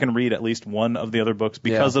to go back and read at least one of the other books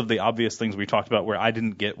because of the obvious things we talked about where I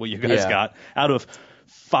didn't get what you guys got. Out of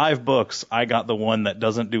 5 books, I got the one that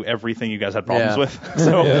doesn't do everything you guys had problems with.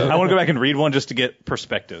 So I want to go back and read one just to get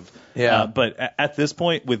perspective. Yeah. But at this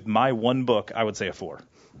point, with my one book, I would say a 4.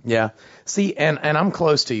 Yeah. See, and I'm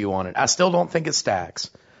close to you on it. I still don't think it stacks.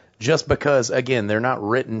 Just because, again, they're not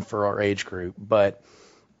written for our age group, but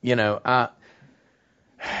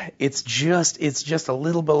it's just a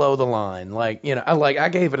little below the line. Like, I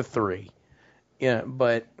gave it a 3. Yeah,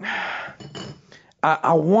 but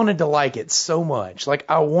I wanted to like it so much. Like,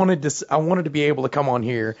 I wanted to be able to come on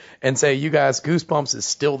here and say, you guys, Goosebumps is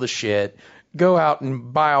still the shit. Go out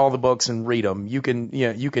and buy all the books and read them. You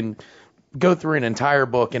can go through an entire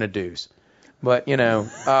book in a deuce. But,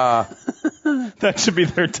 that should be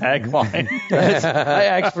their tagline.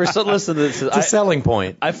 Listen to this. It's a selling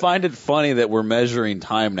point. I find it funny that we're measuring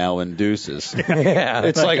time now in deuces. Yeah.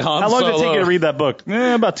 It's like Han How long Solo. did it take you to read that book?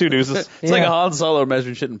 About 2 deuces. It's like a Han Solo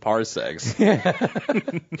measuring shit in parsecs.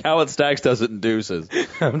 How it stacks does it in deuces.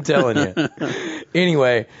 I'm telling you.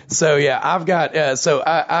 Anyway, so yeah, I've got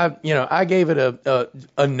I gave it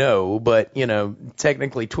a no, but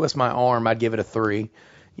technically twist my arm, I'd give it a 3.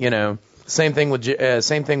 Same thing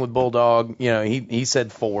with Bulldog. He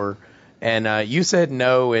said 4, and you said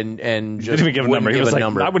no, and just didn't even give a number. He was like, I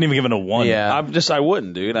wouldn't even give it a 1. Yeah, I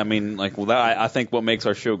wouldn't, dude. I mean, like, I think what makes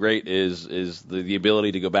our show great is the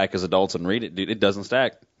ability to go back as adults and read it, dude. It doesn't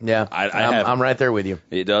stack. Yeah, I'm right there with you.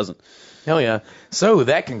 It doesn't. Hell yeah. So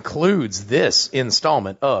that concludes this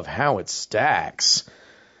installment of How It Stacks.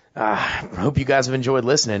 I hope you guys have enjoyed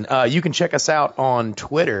listening. You can check us out on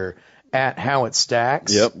Twitter at How It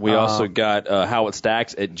Stacks. Yep. We also got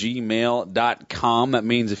howitstacks@gmail.com. That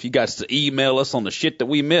means if you guys to email us on the shit that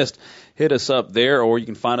we missed, hit us up there, or you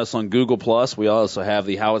can find us on Google+. We also have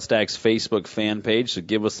the How It Stacks Facebook fan page, so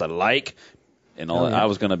give us a like. And all that. I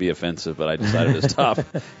was going to be offensive, but I decided to stop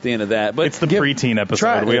at the end of that. But it's the preteen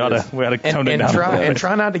episode. We ought to tone it down. And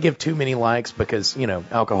try not to give too many likes because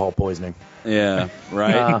alcohol poisoning. Yeah,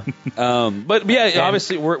 right. But yeah,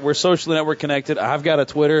 obviously we're socially network connected. I've got a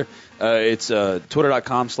Twitter. It's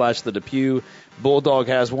twitter.com/thedepew. Bulldog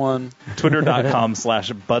has one.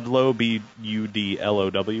 Twitter.com/Budlow,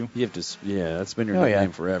 BUDLOW. You have to, that's been your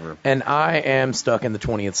name forever. And I am stuck in the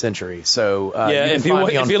 20th century, so if you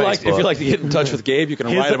like to get in touch with Gabe, you can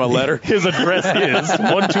write him a letter. His address is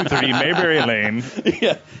 123 Mayberry Lane.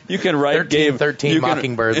 Yeah, you can write Gabe 13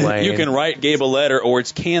 Mockingbird Lane. You can write Gabe a letter, or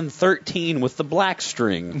it's can 13 with the black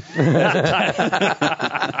string.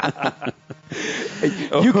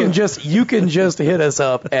 You can just hit us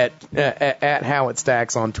up at How It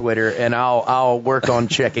Stacks on Twitter, and I'll work on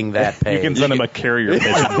checking that page. You can send him a carrier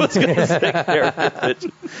pigeon. I was going to say carrier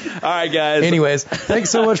pigeon. All right, guys. Anyways, thanks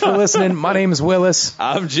so much for listening. My name is Willis.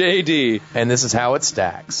 I'm JD. And this is How It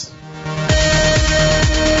Stacks.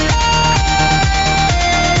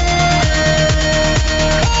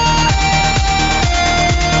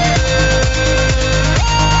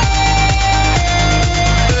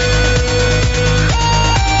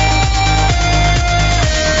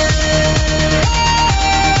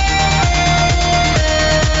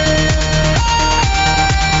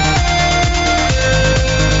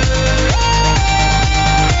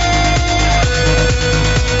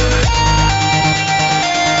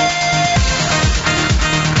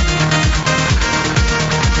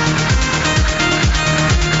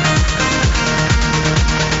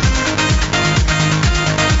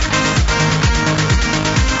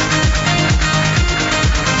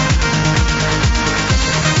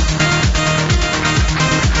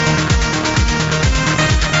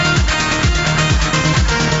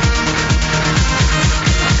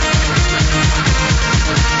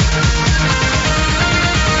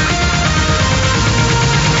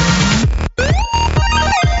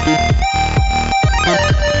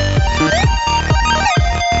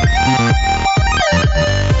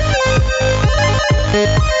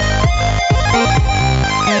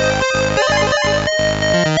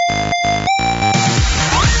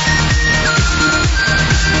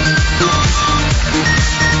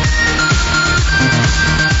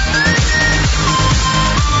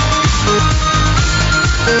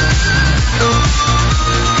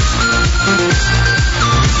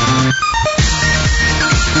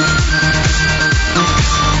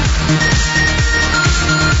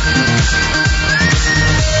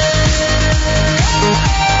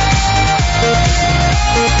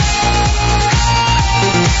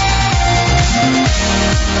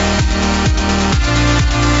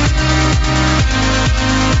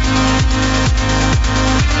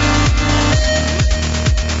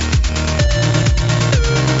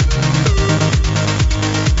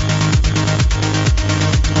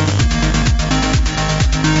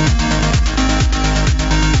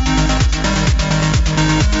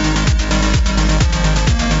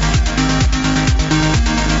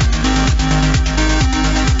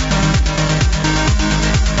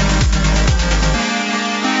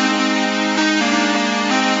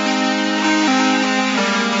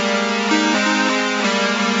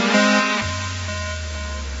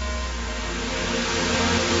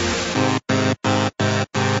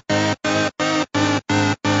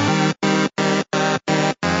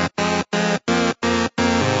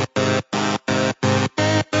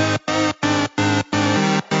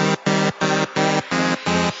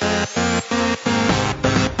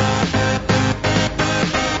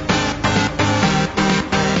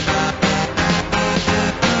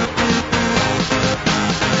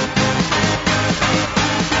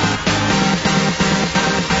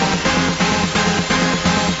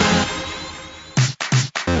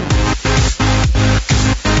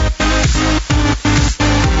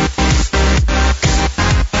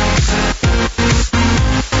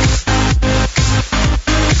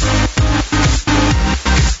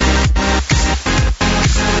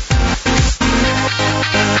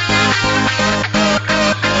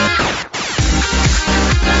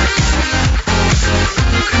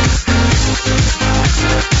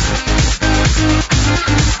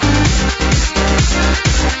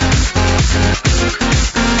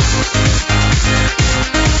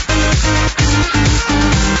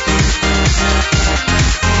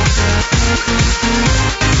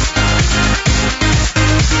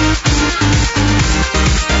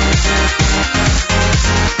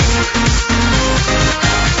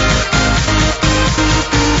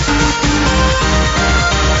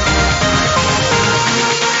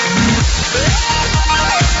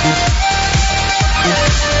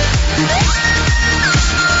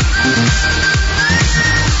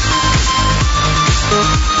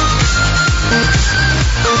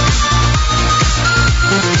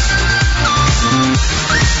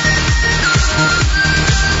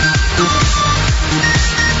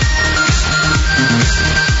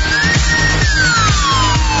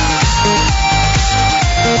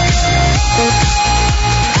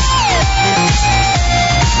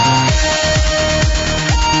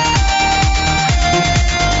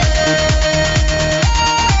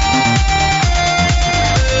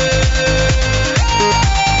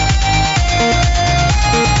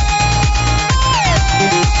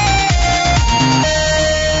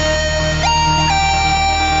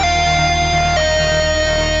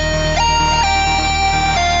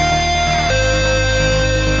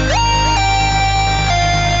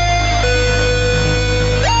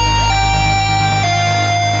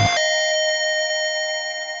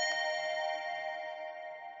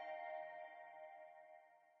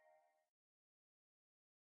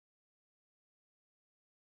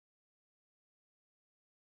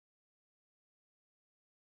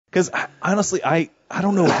 Because honestly, I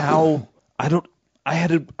don't know how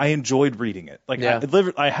I enjoyed reading it. Like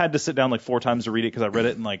I had to sit down like 4 times to read it because I read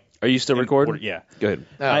it in like. Are you still recording? Yeah. Go ahead.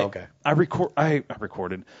 Okay. I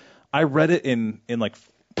recorded. I read it in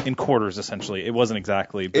quarters essentially. It wasn't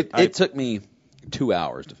exactly. But it took me 2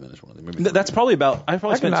 hours to finish one of them. That's probably about. I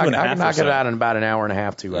probably spent 2.5. I can knock it out in about an hour and a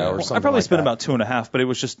half, 2 hours. I probably spent about 2.5, but it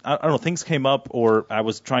was just I don't know. Things came up, or I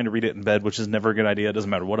was trying to read it in bed, which is never a good idea. It doesn't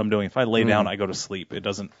matter what I'm doing. If I lay down, I go to sleep. It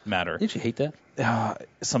doesn't matter. Did you hate that?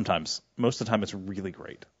 Sometimes. Most of the time, it's really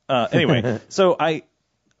great. Anyway, so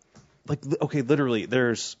literally,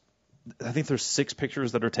 I think there's 6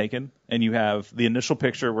 pictures that are taken, and you have the initial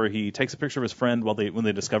picture where he takes a picture of his friend when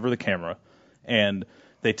they discover the camera, and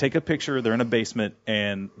they take a picture. They're in a basement,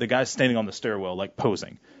 and the guy's standing on the stairwell, like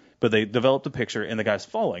posing. But they developed a picture, and the guy's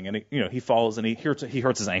falling, and he falls, and he hurts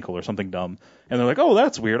his ankle or something dumb. And they're like, "Oh,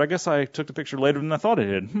 that's weird. I guess I took the picture later than I thought I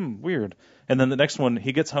did. Weird." And then the next one,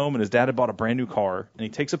 he gets home, and his dad had bought a brand new car, and he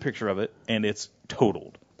takes a picture of it, and it's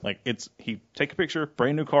totaled. Like he take a picture,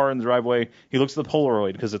 brand new car in the driveway. He looks at the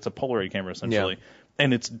Polaroid because it's a Polaroid camera essentially,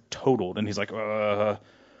 and it's totaled. And he's like, okay,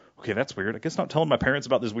 that's weird. I guess not telling my parents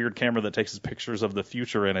about this weird camera that takes pictures of the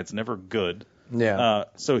future, and it's never good. Yeah.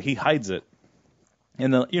 So he hides it.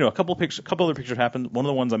 And then, a couple other pictures happened. One of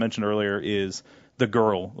the ones I mentioned earlier is the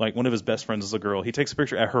girl. Like one of his best friends is a girl. He takes a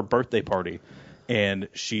picture at her birthday party, and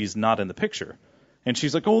she's not in the picture. And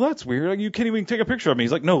she's like, "Oh, that's weird. You can't even take a picture of me."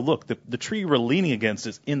 He's like, "No, look, the tree we're leaning against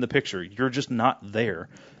is in the picture. You're just not there."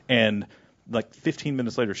 And like 15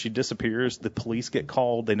 minutes later, she disappears. The police get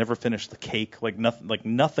called. They never finish the cake.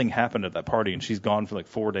 Nothing happened at that party, and she's gone for like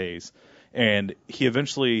 4 days. And he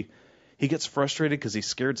gets frustrated because he's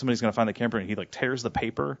scared somebody's going to find the camera, and he like tears the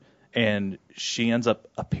paper, and she ends up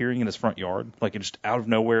appearing in his front yard, like just out of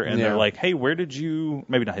nowhere. And they're like, "Hey, where did you?"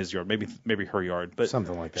 Maybe not his yard, maybe her yard, but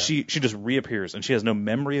something like that. She just reappears, and she has no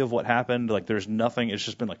memory of what happened. Like there's nothing. It's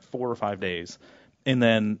just been like 4 or 5 days, and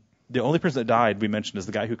then the only person that died we mentioned is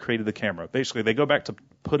the guy who created the camera. Basically, they go back to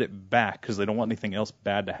put it back because they don't want anything else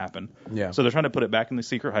bad to happen. Yeah. So they're trying to put it back in the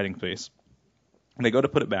secret hiding place. And they go to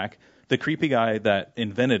put it back. The creepy guy that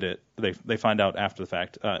invented it, they find out after the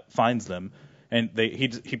fact, finds them, and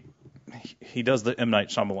he does the M. Night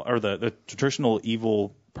Shyamalan, or the traditional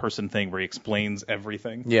evil person thing where he explains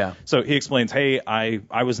everything. Yeah. So he explains, "Hey,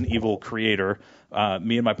 I was an evil creator.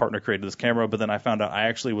 Me and my partner created this camera, but then I found out I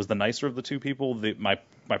actually was the nicer of the two people. My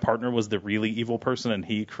partner was the really evil person, and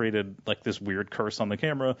he created like this weird curse on the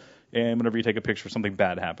camera. And whenever you take a picture, something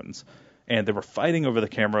bad happens. And they were fighting over the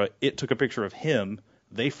camera. It took a picture of him.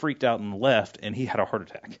 They freaked out and left, and he had a heart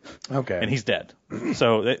attack. Okay. And he's dead.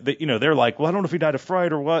 So they're like, well, I don't know if he died of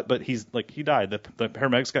fright or what, but he died. The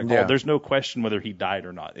paramedics got called. Yeah. There's no question whether he died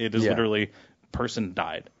or not. It is literally person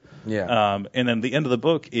died. Yeah. And then the end of the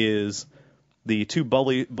book is the 2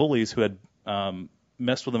 bullies who had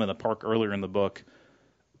messed with him in the park earlier in the book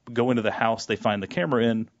go into the house. They find the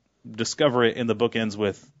camera discover it, and the book ends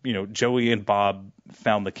with Joey and Bob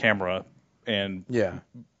found the camera, and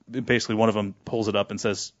basically one of them pulls it up and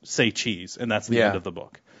says, "Say cheese," and that's the end of the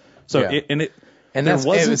book. So that's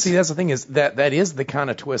the thing is that is the kind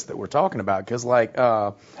of twist that we're talking about, because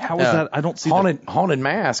how is that? I don't see Haunted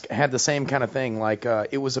Mask had the same kind of thing. Like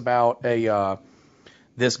it was about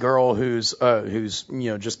this girl who's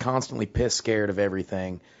just constantly pissed scared of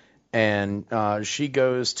everything, and she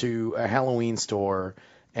goes to a Halloween store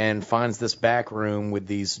and finds this back room with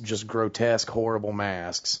these just grotesque, horrible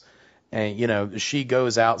masks. And, she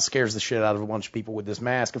goes out, scares the shit out of a bunch of people with this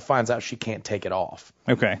mask, and finds out she can't take it off.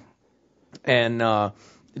 Okay. And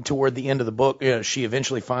toward the end of the book, she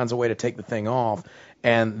eventually finds a way to take the thing off.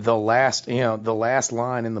 And the last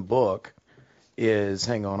line in the book is,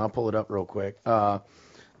 hang on, I'll pull it up real quick. The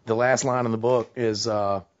last line in the book is,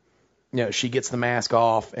 she gets the mask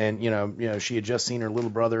off, and she had just seen her little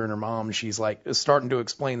brother and her mom, and she's like starting to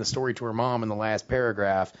explain the story to her mom in the last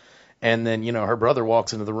paragraph. And then, her brother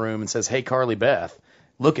walks into the room and says, "Hey, Carly Beth,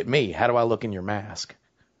 look at me. How do I look in your mask?"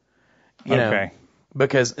 Okay.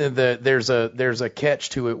 Because there's a catch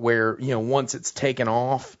to it where, once it's taken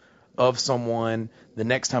off of someone, the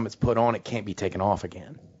next time it's put on, it can't be taken off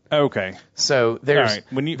again. Okay. So there's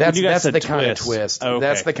that's the kind of twist. Okay.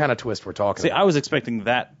 That's the kind of twist we're talking about. I was expecting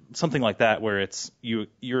something like that, where it's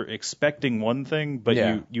you're expecting one thing, but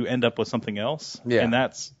you end up with something else. Yeah. And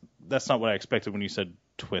that's not what I expected when you said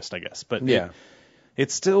twist, I guess. But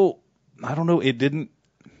it's still, I don't know. It didn't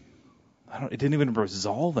even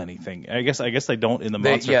resolve anything. I guess they don't in the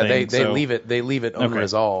monster thing. They leave it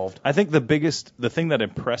unresolved. I think the thing that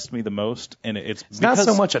impressed me the most, and it's not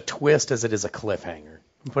so much a twist as it is a cliffhanger.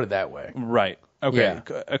 Put it that way. Right. Okay.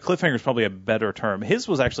 Yeah. A cliffhanger is probably a better term. His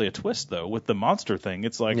was actually a twist, though, with the monster thing.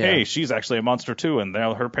 It's like, hey, she's actually a monster, too, and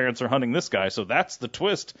now her parents are hunting this guy, so that's the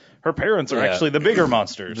twist. Her parents are actually the bigger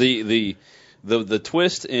monsters. The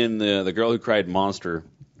twist in the Girl Who Cried Monster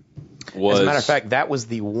was... As a matter of fact, that was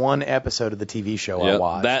the one episode of the TV show I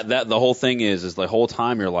watched. That the whole thing is the whole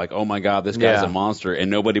time you're like, oh my God, this guy's a monster, and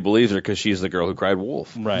nobody believes her because she's the girl who cried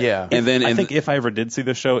wolf. Right. Yeah. And then I think if I ever did see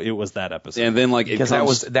the show, it was that episode. And then because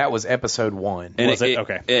that was episode 1. And was it?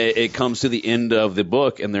 Okay. It comes to the end of the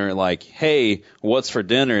book, and they're like, hey, what's for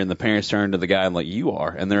dinner? And the parents turn to the guy and like, you are.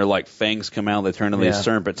 And they're like, fangs come out, they turn into these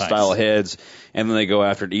serpent-style heads, and then they go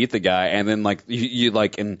after to eat the guy. And then like you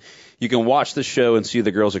can watch the show and see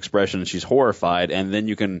the girl's expression, and she's horrified, and then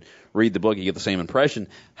you can read the book, you get the same impression.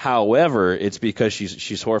 However, it's because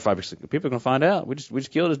she's horrified because people are going to find out. We just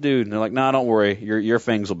killed this dude. And they're like, nah, don't worry, your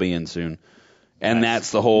fangs will be in soon. And that's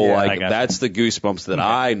the whole that's the Goosebumps that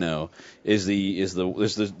I know is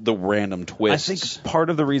the random twist. I think part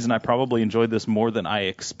of the reason I probably enjoyed this more than I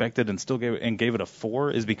expected and still gave it a 4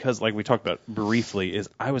 is because, like we talked about briefly, is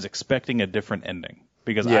I was expecting a different ending.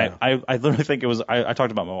 Because I literally think it was I talked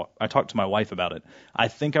to my wife about it. I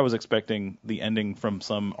think I was expecting the ending from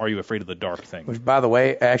some Are You Afraid of the Dark thing. Which, by the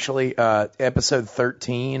way, actually, episode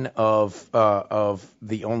 13 of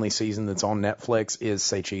the only season that's on Netflix is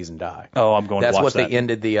Say Cheese and Die. Oh, I'm going to watch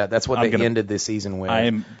that. That's what they ended the season with. I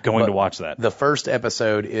am going to watch that. The first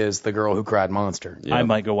episode is The Girl Who Cried Monster. Yeah. I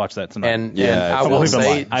might go watch that tonight. And I will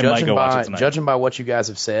say, judging by what you guys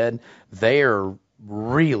have said, they are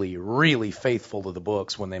really, really faithful to the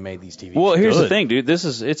books when they made these TV shows. Well, here's the thing, dude.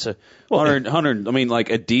 It's a 100. I mean,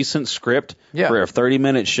 like a decent script for a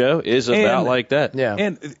 30-minute show is about like that. Yeah.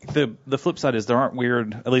 And the flip side is there aren't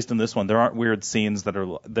weird, at least in this one, there aren't weird scenes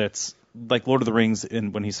that's like Lord of the Rings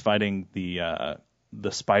when he's fighting the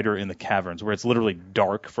spider in the caverns, where it's literally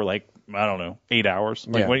dark for like, I don't know, 8 hours.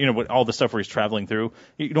 Like what all the stuff where he's traveling through.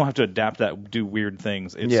 You don't have to adapt that, do weird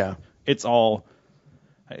things. It's all.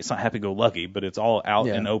 It's not happy-go-lucky, but it's all out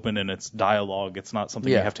and open, and it's dialogue. It's not something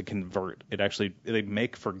you have to convert. They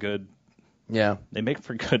make for good. Yeah, they make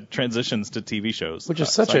for good transitions to TV shows, which is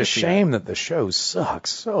such a shame that the show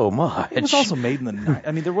sucks so much. It was also made in the.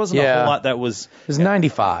 I mean, there wasn't a whole lot that was. It was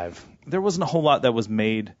 95. There wasn't a whole lot that was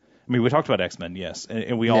made. I mean, we talked about X-Men, yes,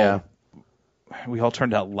 and we all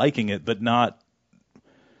turned out liking it, but not.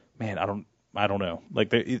 Man, I don't know. Like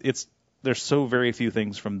there's so very few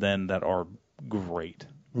things from then that are great.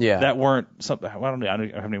 Yeah, that weren't something. I don't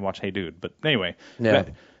haven't even watched Hey Dude, but anyway,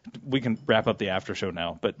 we can wrap up the after show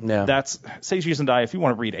now. But that's Say Cheese and Die. If you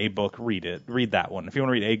want to read a book, read it. Read that one. If you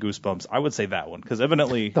want to read a Goosebumps, I would say that one because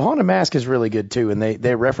evidently The Haunted Mask is really good too, and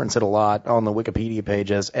they reference it a lot on the Wikipedia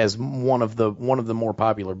page as one of the more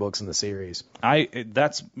popular books in the series.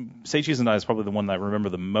 That's Say Cheese and Die is probably the one that I remember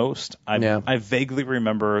the most. I vaguely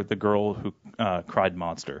remember the girl who cried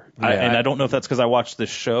monster, and I don't know if that's because I watched the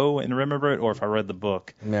show and remember it, or if I read the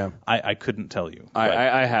book. Yeah, I couldn't tell you.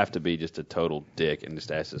 I have to be just a total dick and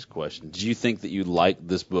just ask this question. Do you think that you like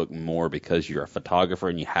this book more because you're a photographer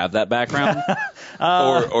and you have that background?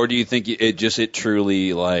 or do you think it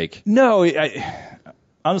truly like... No,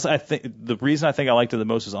 honestly, I think the reason I think I liked it the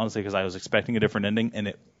most is honestly because I was expecting a different ending,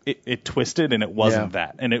 and it twisted, and it wasn't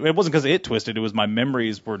that. And it wasn't because it twisted, it was my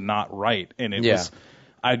memories were not right. And it was...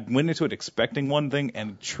 I went into it expecting one thing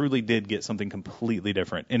and truly did get something completely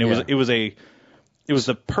different. And it was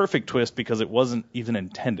the perfect twist because it wasn't even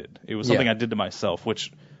intended. It was something I did to myself,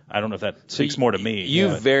 which I don't know if that speaks more to me. You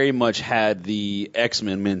very much had the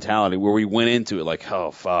X-Men mentality where we went into it like,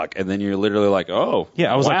 oh, fuck. And then you're literally like, oh,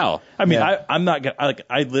 I was wow. Like, I mean, I'm not going to,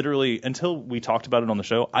 I literally, until we talked about it on the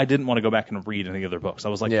show, I didn't want to go back and read any other books. I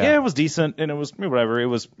was like, it was decent and it was whatever.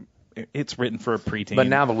 It's written for a preteen. But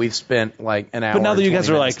now that we've spent like an hour, but now that you guys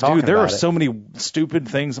are like, dude, there are so so many stupid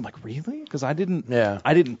things. I'm like, really? Because I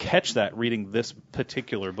didn't catch that reading this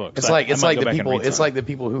particular book. It's like the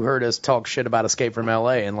people who heard us talk shit about Escape from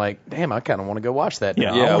L.A. and like, damn, I kind of want to go watch that.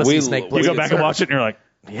 Yeah, I want to see Snake you go back and watch it, and you're like,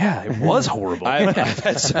 yeah, it was horrible. I've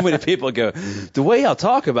had so many people go, the way y'all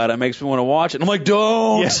talk about it makes me want to watch it. And I'm like,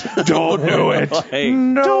 don't do it. Like,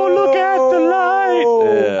 no, don't look at the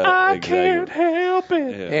light. I can't help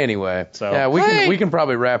it. Yeah. Anyway, we can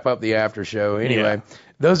probably wrap up the after show. Anyway,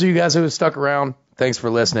 those of you guys who have stuck around, thanks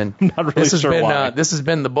for listening. Not really why. This has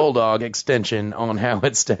been the Bulldog extension on How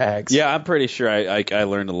It Stacks. Yeah, I'm pretty sure I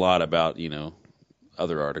learned a lot about,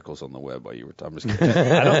 other articles on the web while you were talking. I'm just kidding.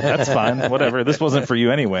 That's fine. Whatever. This wasn't for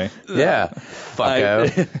you anyway. Yeah.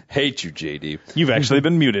 Fucko. Hate you, JD. You've actually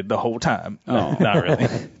been muted the whole time. No, not really.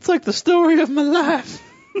 It's like the story of my life.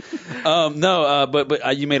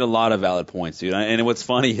 But you made a lot of valid points, dude. And what's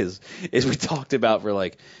funny is we talked about, we're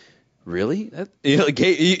like, really?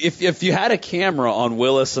 If you had a camera on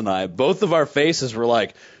Willis and I, both of our faces were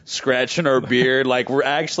like scratching our beard. Like, we're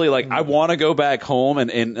actually like, I want to go back home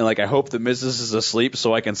and like, I hope the missus is asleep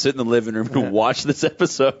so I can sit in the living room and watch this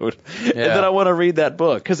episode. And then I want to read that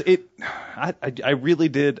book. Because I really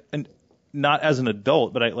did, and not as an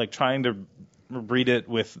adult, but I like trying to read it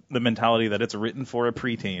with the mentality that it's written for a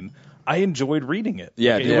preteen. I enjoyed reading it.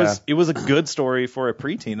 Yeah, it was a good story for a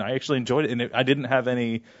preteen. I actually enjoyed it, and I didn't have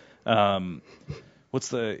any. I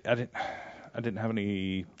didn't have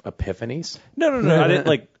any epiphanies. No.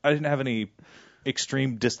 I didn't have any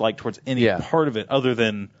extreme dislike towards any part of it, other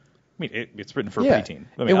than, I mean, it's written for a preteen.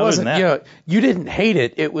 I mean, it wasn't. Other than that, you didn't hate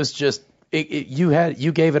it. It was just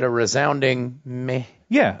you gave it a resounding meh.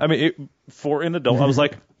 Yeah, I mean, for an adult, I was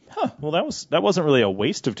like, well, that wasn't really a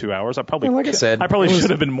waste of 2 hours. I probably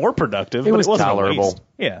should have been more productive. It was wasn't tolerable. A waste.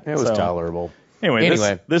 Yeah, it was tolerable.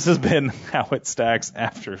 Anyway, this has been How It Stacks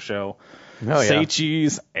After Show. Oh, yeah. Say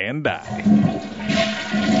cheese and die.